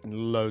this week,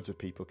 and loads of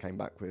people came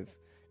back with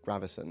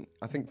Gravesen.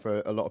 I think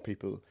for a lot of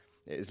people,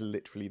 it is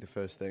literally the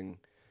first thing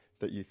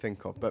that you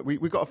think of. But we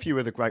got a few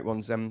other great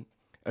ones.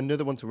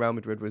 Another one to Real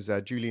Madrid was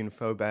Julian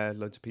Faubert.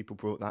 Loads of people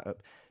brought that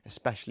up,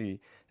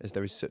 especially as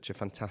there is such a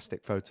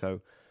fantastic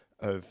photo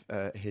of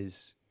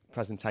his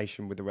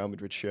presentation with the Real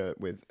Madrid shirt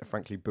with a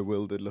frankly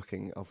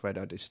bewildered-looking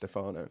Alfredo Di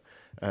Stefano,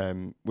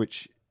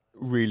 which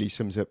really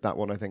sums up that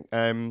one, I think.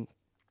 Ryan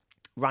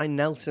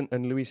Nelson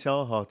and Luis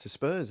Saha to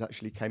Spurs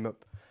actually came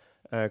up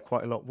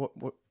quite a lot.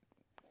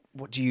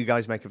 What do you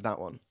guys make of that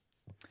one?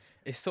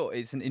 It's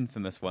an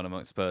infamous one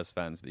amongst Spurs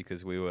fans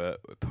because we were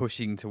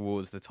pushing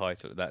towards the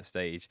title at that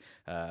stage.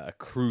 A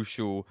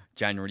crucial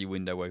January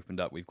window opened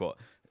up. We've got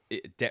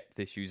depth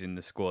issues in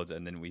the squad,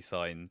 and then we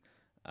sign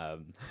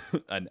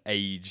an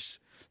aged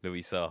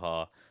Luis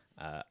Saha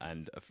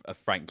and a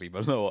frankly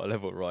below our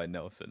level Ryan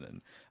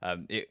Nelson.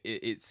 And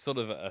it's sort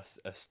of a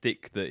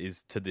stick that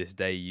is to this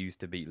day used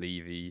to beat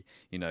Levy.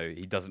 You know,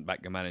 he doesn't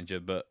back the manager,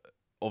 but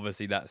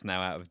obviously that's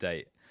now out of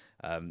date.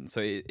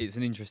 So it's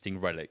an interesting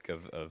relic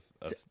of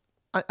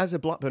As a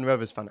Blackburn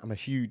Rovers fan, I'm a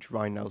huge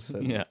Ryan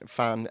Nelson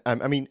fan.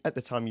 I mean, at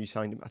the time you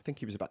signed him, I think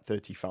he was about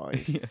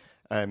 35. Yeah.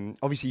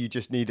 Obviously, you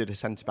just needed a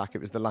centre-back.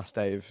 It was the last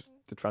day of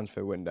the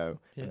transfer window,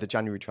 the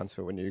January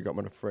transfer window. You got him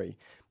on a free.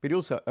 But he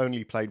also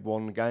only played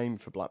one game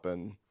for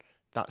Blackburn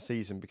that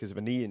season because of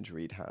a knee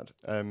injury he'd had,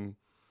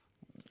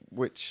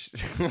 which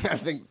I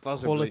think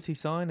possibly... Quality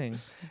signing.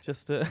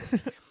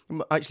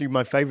 Actually,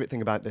 my favourite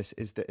thing about this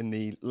is that in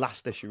the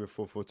last issue of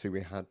 442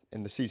 we had,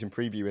 in the season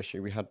preview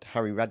issue, we had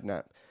Harry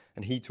Redknapp,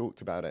 and he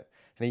talked about it.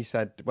 And he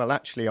said, well,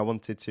 actually, I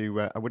would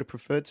have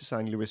preferred to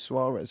sign Luis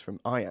Suarez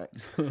from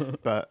Ajax,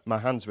 but my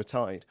hands were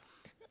tied.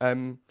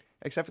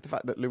 Except for the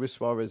fact that Luis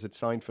Suarez had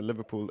signed for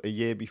Liverpool a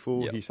year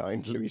before he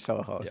signed Luis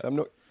Saha. So I'm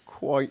not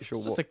quite sure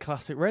it's just a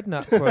classic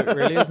Redknapp quote,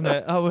 really, isn't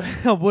it? I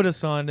would have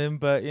signed him,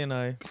 but,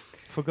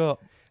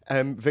 forgot.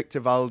 Victor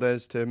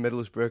Valdez to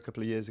Middlesbrough a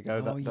couple of years ago.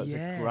 That's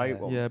a great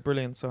one. Yeah,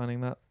 brilliant signing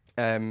that.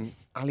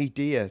 Ali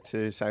Dia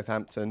to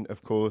Southampton,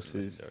 of course,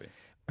 is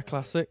a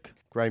classic.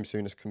 Graham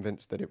Souness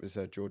convinced that it was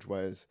George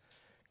Weah's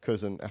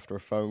cousin after a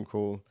phone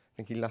call. I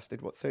think he lasted,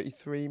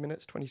 33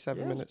 minutes,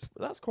 27 minutes?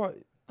 That's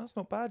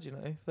not bad,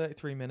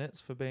 33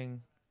 minutes for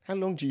being... How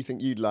long do you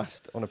think you'd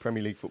last on a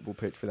Premier League football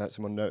pitch without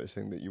someone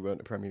noticing that you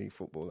weren't a Premier League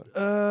footballer?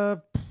 I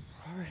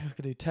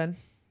could do 10.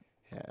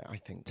 Yeah, I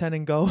think 10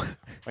 in goal. I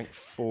think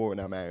 4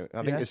 and I'm out.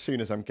 I think as soon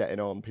as I'm getting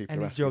on, people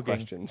are asking jogging.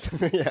 questions.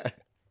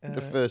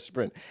 The first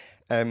sprint.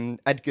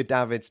 Edgar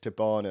Davids to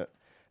Barnet.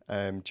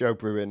 Joe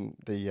Bruin,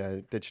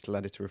 the digital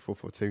editor of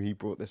 442, he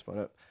brought this one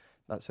up.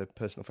 That's a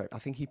personal favourite. I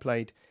think he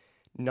played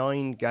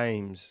 9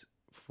 games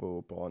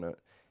for Barnet.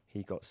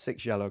 He got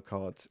 6 yellow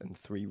cards and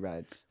 3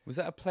 reds. Was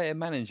that a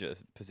player-manager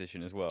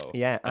position as well?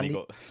 Yeah. And he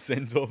got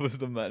sent off as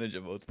the manager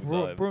multiple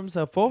times. Brought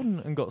himself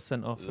on and got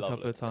sent off a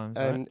couple of times,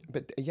 right?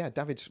 But yeah,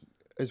 David,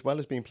 as well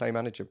as being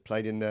player-manager,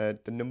 played in the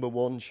number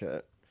 1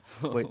 shirt,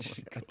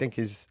 which I think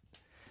is...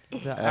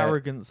 The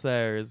arrogance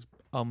there is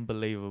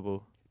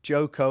unbelievable.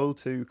 Joe Cole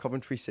to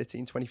Coventry City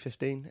in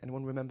 2015.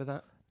 Anyone remember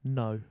that?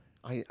 No.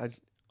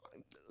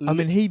 I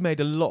mean, he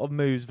made a lot of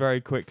moves very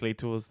quickly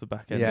towards the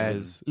back end of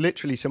his...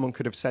 Literally someone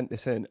could have sent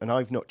this in and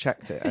I've not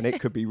checked it and it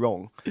could be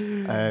wrong.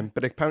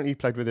 But apparently he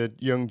played with a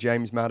young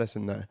James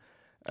Maddison there.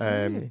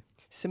 Really?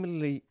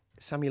 Similarly,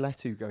 Samuel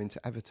Eto'o going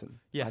to Everton.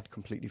 Yeah. I'd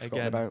completely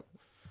forgotten about.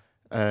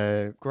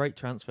 Great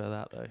transfer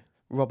that, though.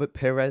 Robert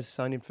Perez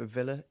signing for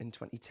Villa in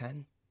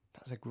 2010.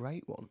 That's a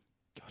great one.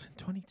 God, in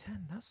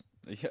 2010,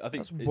 I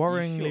think that's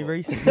worryingly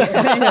recent.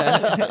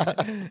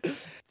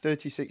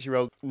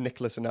 36-year-old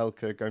Nicholas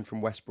Anelka going from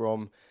West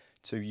Brom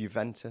to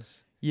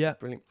Juventus. Yeah,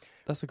 brilliant.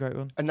 That's a great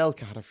one.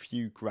 Anelka had a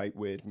few great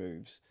weird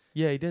moves.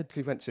 Yeah, he did.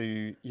 He went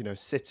to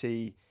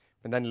City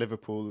and then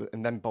Liverpool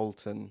and then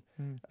Bolton.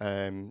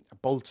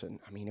 Bolton,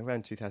 I mean,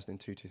 around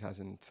 2002,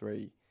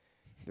 2003,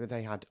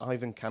 they had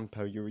Ivan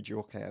Campo, Yuri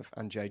Djorkaeff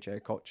and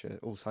JJ Okocha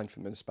all signed for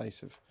them in the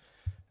space of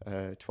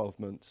 12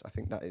 months. I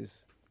think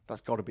that's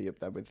got to be up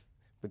there with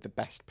the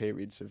best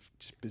periods of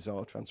just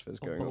bizarre transfers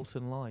going on.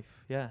 Bolton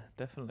life, yeah,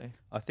 definitely.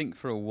 I think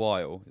for a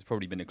while, it's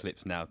probably been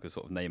eclipsed now because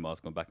sort of Neymar's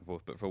gone back and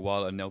forth, but for a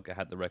while Anelka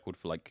had the record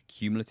for like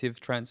cumulative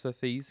transfer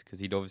fees because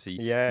he'd obviously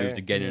moved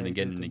again and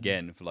again and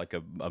again for like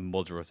a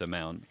moderate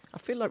amount. I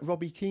feel like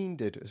Robbie Keane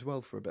did as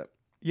well for a bit.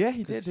 Yeah,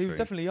 he did. He was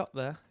definitely up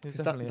there.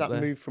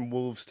 That move from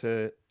Wolves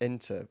to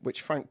Inter,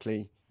 which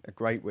frankly, a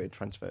great weird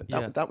transfer.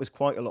 That was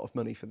quite a lot of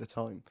money for the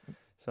time.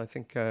 So I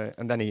think,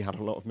 and then he had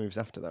a lot of moves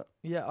after that.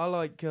 Yeah, I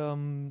like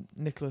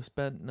Nicholas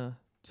Bentner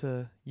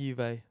to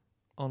Juve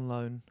on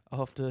loan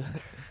after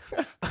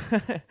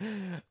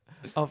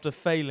after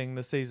failing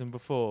the season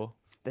before.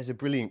 There's a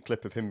brilliant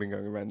clip of him being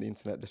going around the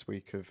internet this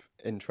week of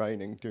in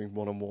training doing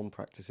one-on-one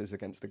practices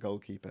against the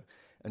goalkeeper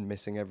and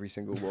missing every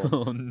single one.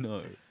 Oh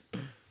no.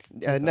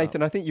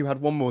 Nathan, I think you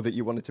had one more that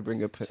you wanted to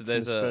bring up. So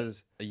there's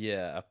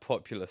a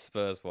popular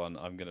Spurs one.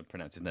 I'm going to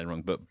pronounce his name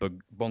wrong, but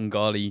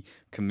Bongali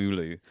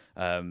Kamulu,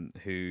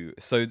 who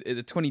at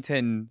the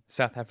 2010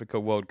 South Africa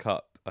World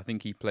Cup, I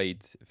think he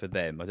played for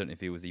them. I don't know if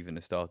he was even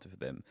a starter for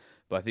them,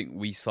 but I think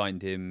we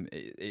signed him.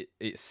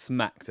 It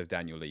smacks of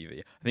Daniel Levy.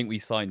 I think we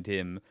signed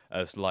him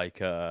as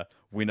like a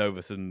win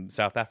over some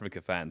South Africa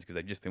fans because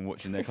they've just been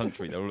watching their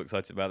country. They're all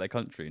excited about their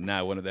country.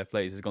 Now one of their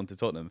players has gone to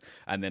Tottenham,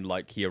 and then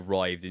like he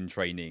arrived in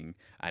training,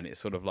 and it's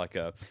sort of like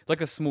a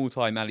small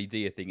time Ali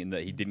Dia thing in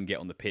that he didn't get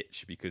on the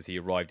pitch because he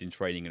arrived in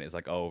training, and it's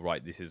like, oh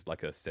right, this is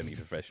like a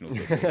semi-professional.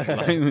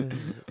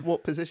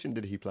 What position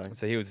did he play?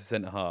 So he was a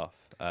centre half.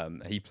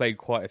 He played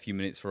quite a few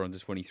minutes for under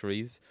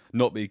 23s,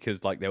 not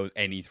because like there was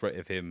any threat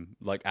of him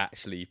like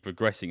actually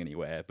progressing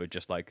anywhere, but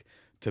just like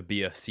to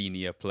be a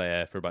senior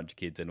player for a bunch of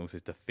kids and also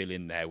to fill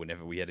in there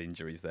whenever we had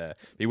injuries there.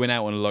 He went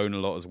out on loan a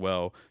lot as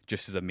well,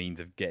 just as a means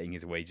of getting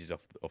his wages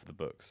off the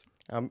books.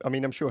 I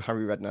mean, I'm sure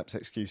Harry Redknapp's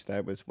excuse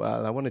there was,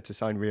 well, I wanted to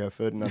sign Rio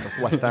Ferdinand off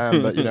West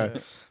Ham, but you know.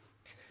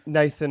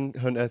 Nathan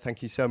Hunter,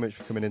 thank you so much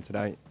for coming in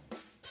today.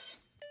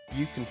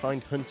 You can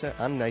find Hunter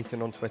and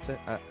Nathan on Twitter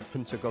at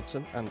Hunter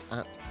Godson and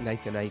at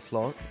Nathan A.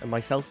 Clark, and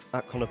myself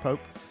at Connor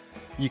Pope.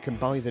 You can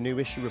buy the new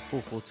issue of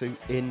 442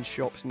 in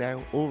shops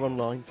now or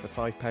online for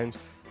 £5.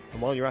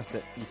 And while you're at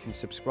it, you can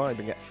subscribe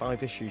and get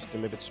 5 issues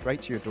delivered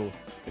straight to your door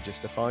for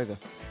just £5.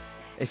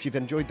 If you've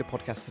enjoyed the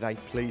podcast today,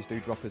 please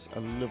do drop us a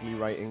lovely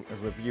rating, a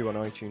review on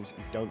iTunes,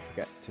 and don't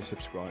forget to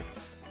subscribe.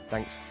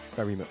 Thanks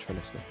very much for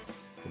listening.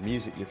 The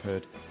music you've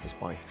heard is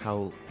by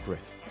Howell Griff.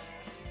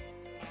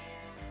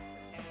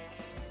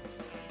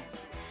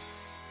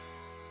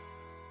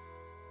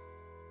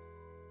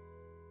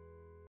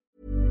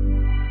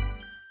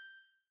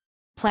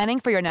 Planning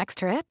for your next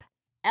trip?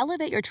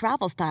 Elevate your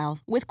travel style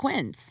with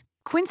Quince.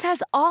 Quince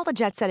has all the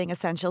jet-setting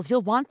essentials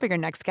you'll want for your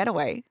next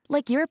getaway,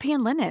 like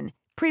European linen,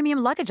 premium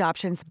luggage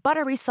options,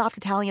 buttery soft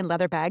Italian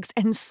leather bags,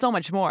 and so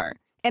much more.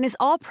 And is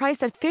all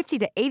priced at 50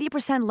 to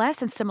 80% less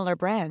than similar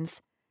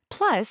brands.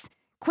 Plus,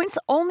 Quince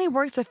only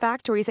works with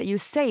factories that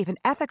use safe and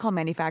ethical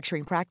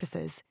manufacturing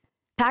practices.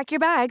 Pack your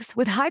bags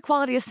with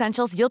high-quality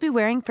essentials you'll be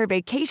wearing for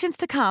vacations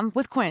to come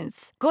with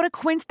Quince. Go to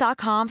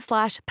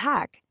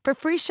quince.com/pack for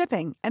free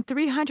shipping and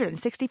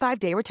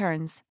 365-day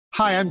returns.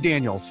 Hi, I'm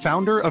Daniel,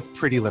 founder of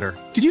Pretty Litter.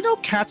 Did you know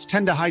cats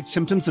tend to hide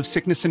symptoms of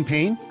sickness and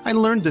pain? I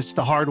learned this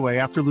the hard way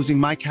after losing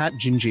my cat,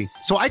 Gingy.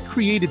 So I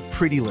created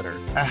Pretty Litter,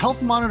 a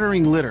health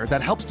monitoring litter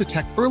that helps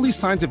detect early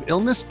signs of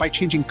illness by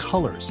changing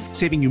colors,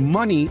 saving you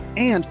money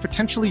and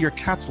potentially your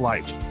cat's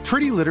life.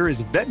 Pretty Litter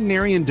is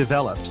veterinarian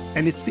developed,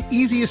 and it's the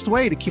easiest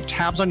way to keep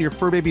tabs on your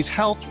fur baby's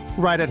health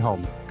right at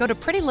home. Go to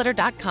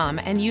prettylitter.com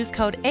and use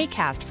code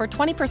ACAST for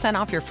 20%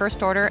 off your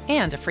first order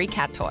and a free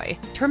cat toy.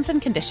 Terms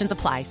and conditions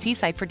apply. See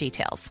site for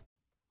details.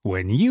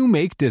 When you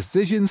make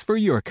decisions for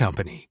your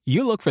company,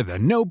 you look for the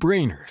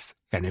no-brainers.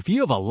 And if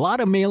you have a lot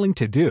of mailing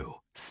to do,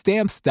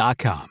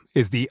 Stamps.com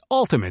is the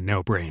ultimate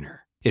no-brainer.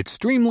 It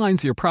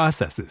streamlines your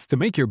processes to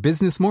make your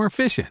business more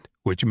efficient,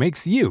 which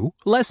makes you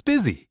less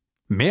busy.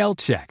 Mail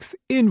checks,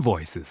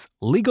 invoices,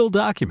 legal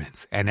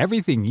documents, and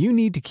everything you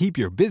need to keep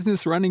your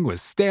business running with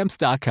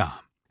Stamps.com.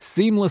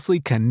 Seamlessly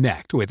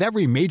connect with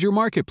every major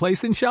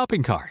marketplace and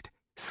shopping cart.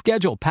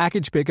 Schedule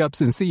package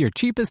pickups and see your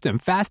cheapest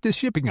and fastest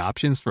shipping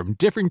options from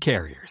different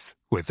carriers,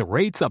 with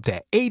rates up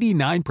to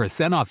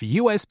 89% off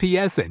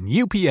USPS and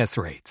UPS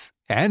rates.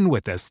 And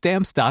with the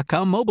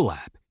Stamps.com mobile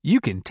app, you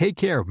can take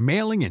care of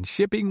mailing and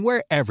shipping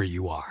wherever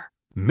you are.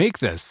 Make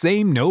the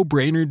same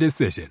no-brainer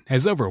decision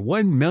as over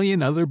 1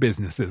 million other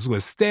businesses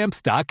with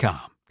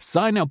Stamps.com.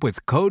 Sign up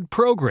with code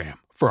PROGRAM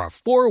for a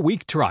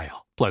 4-week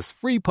trial, plus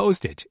free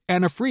postage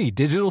and a free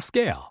digital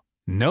scale.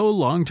 No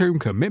long-term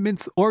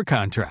commitments or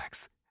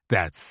contracts.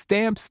 That's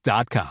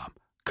Stamps.com.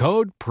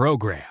 Code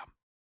PROGRAM.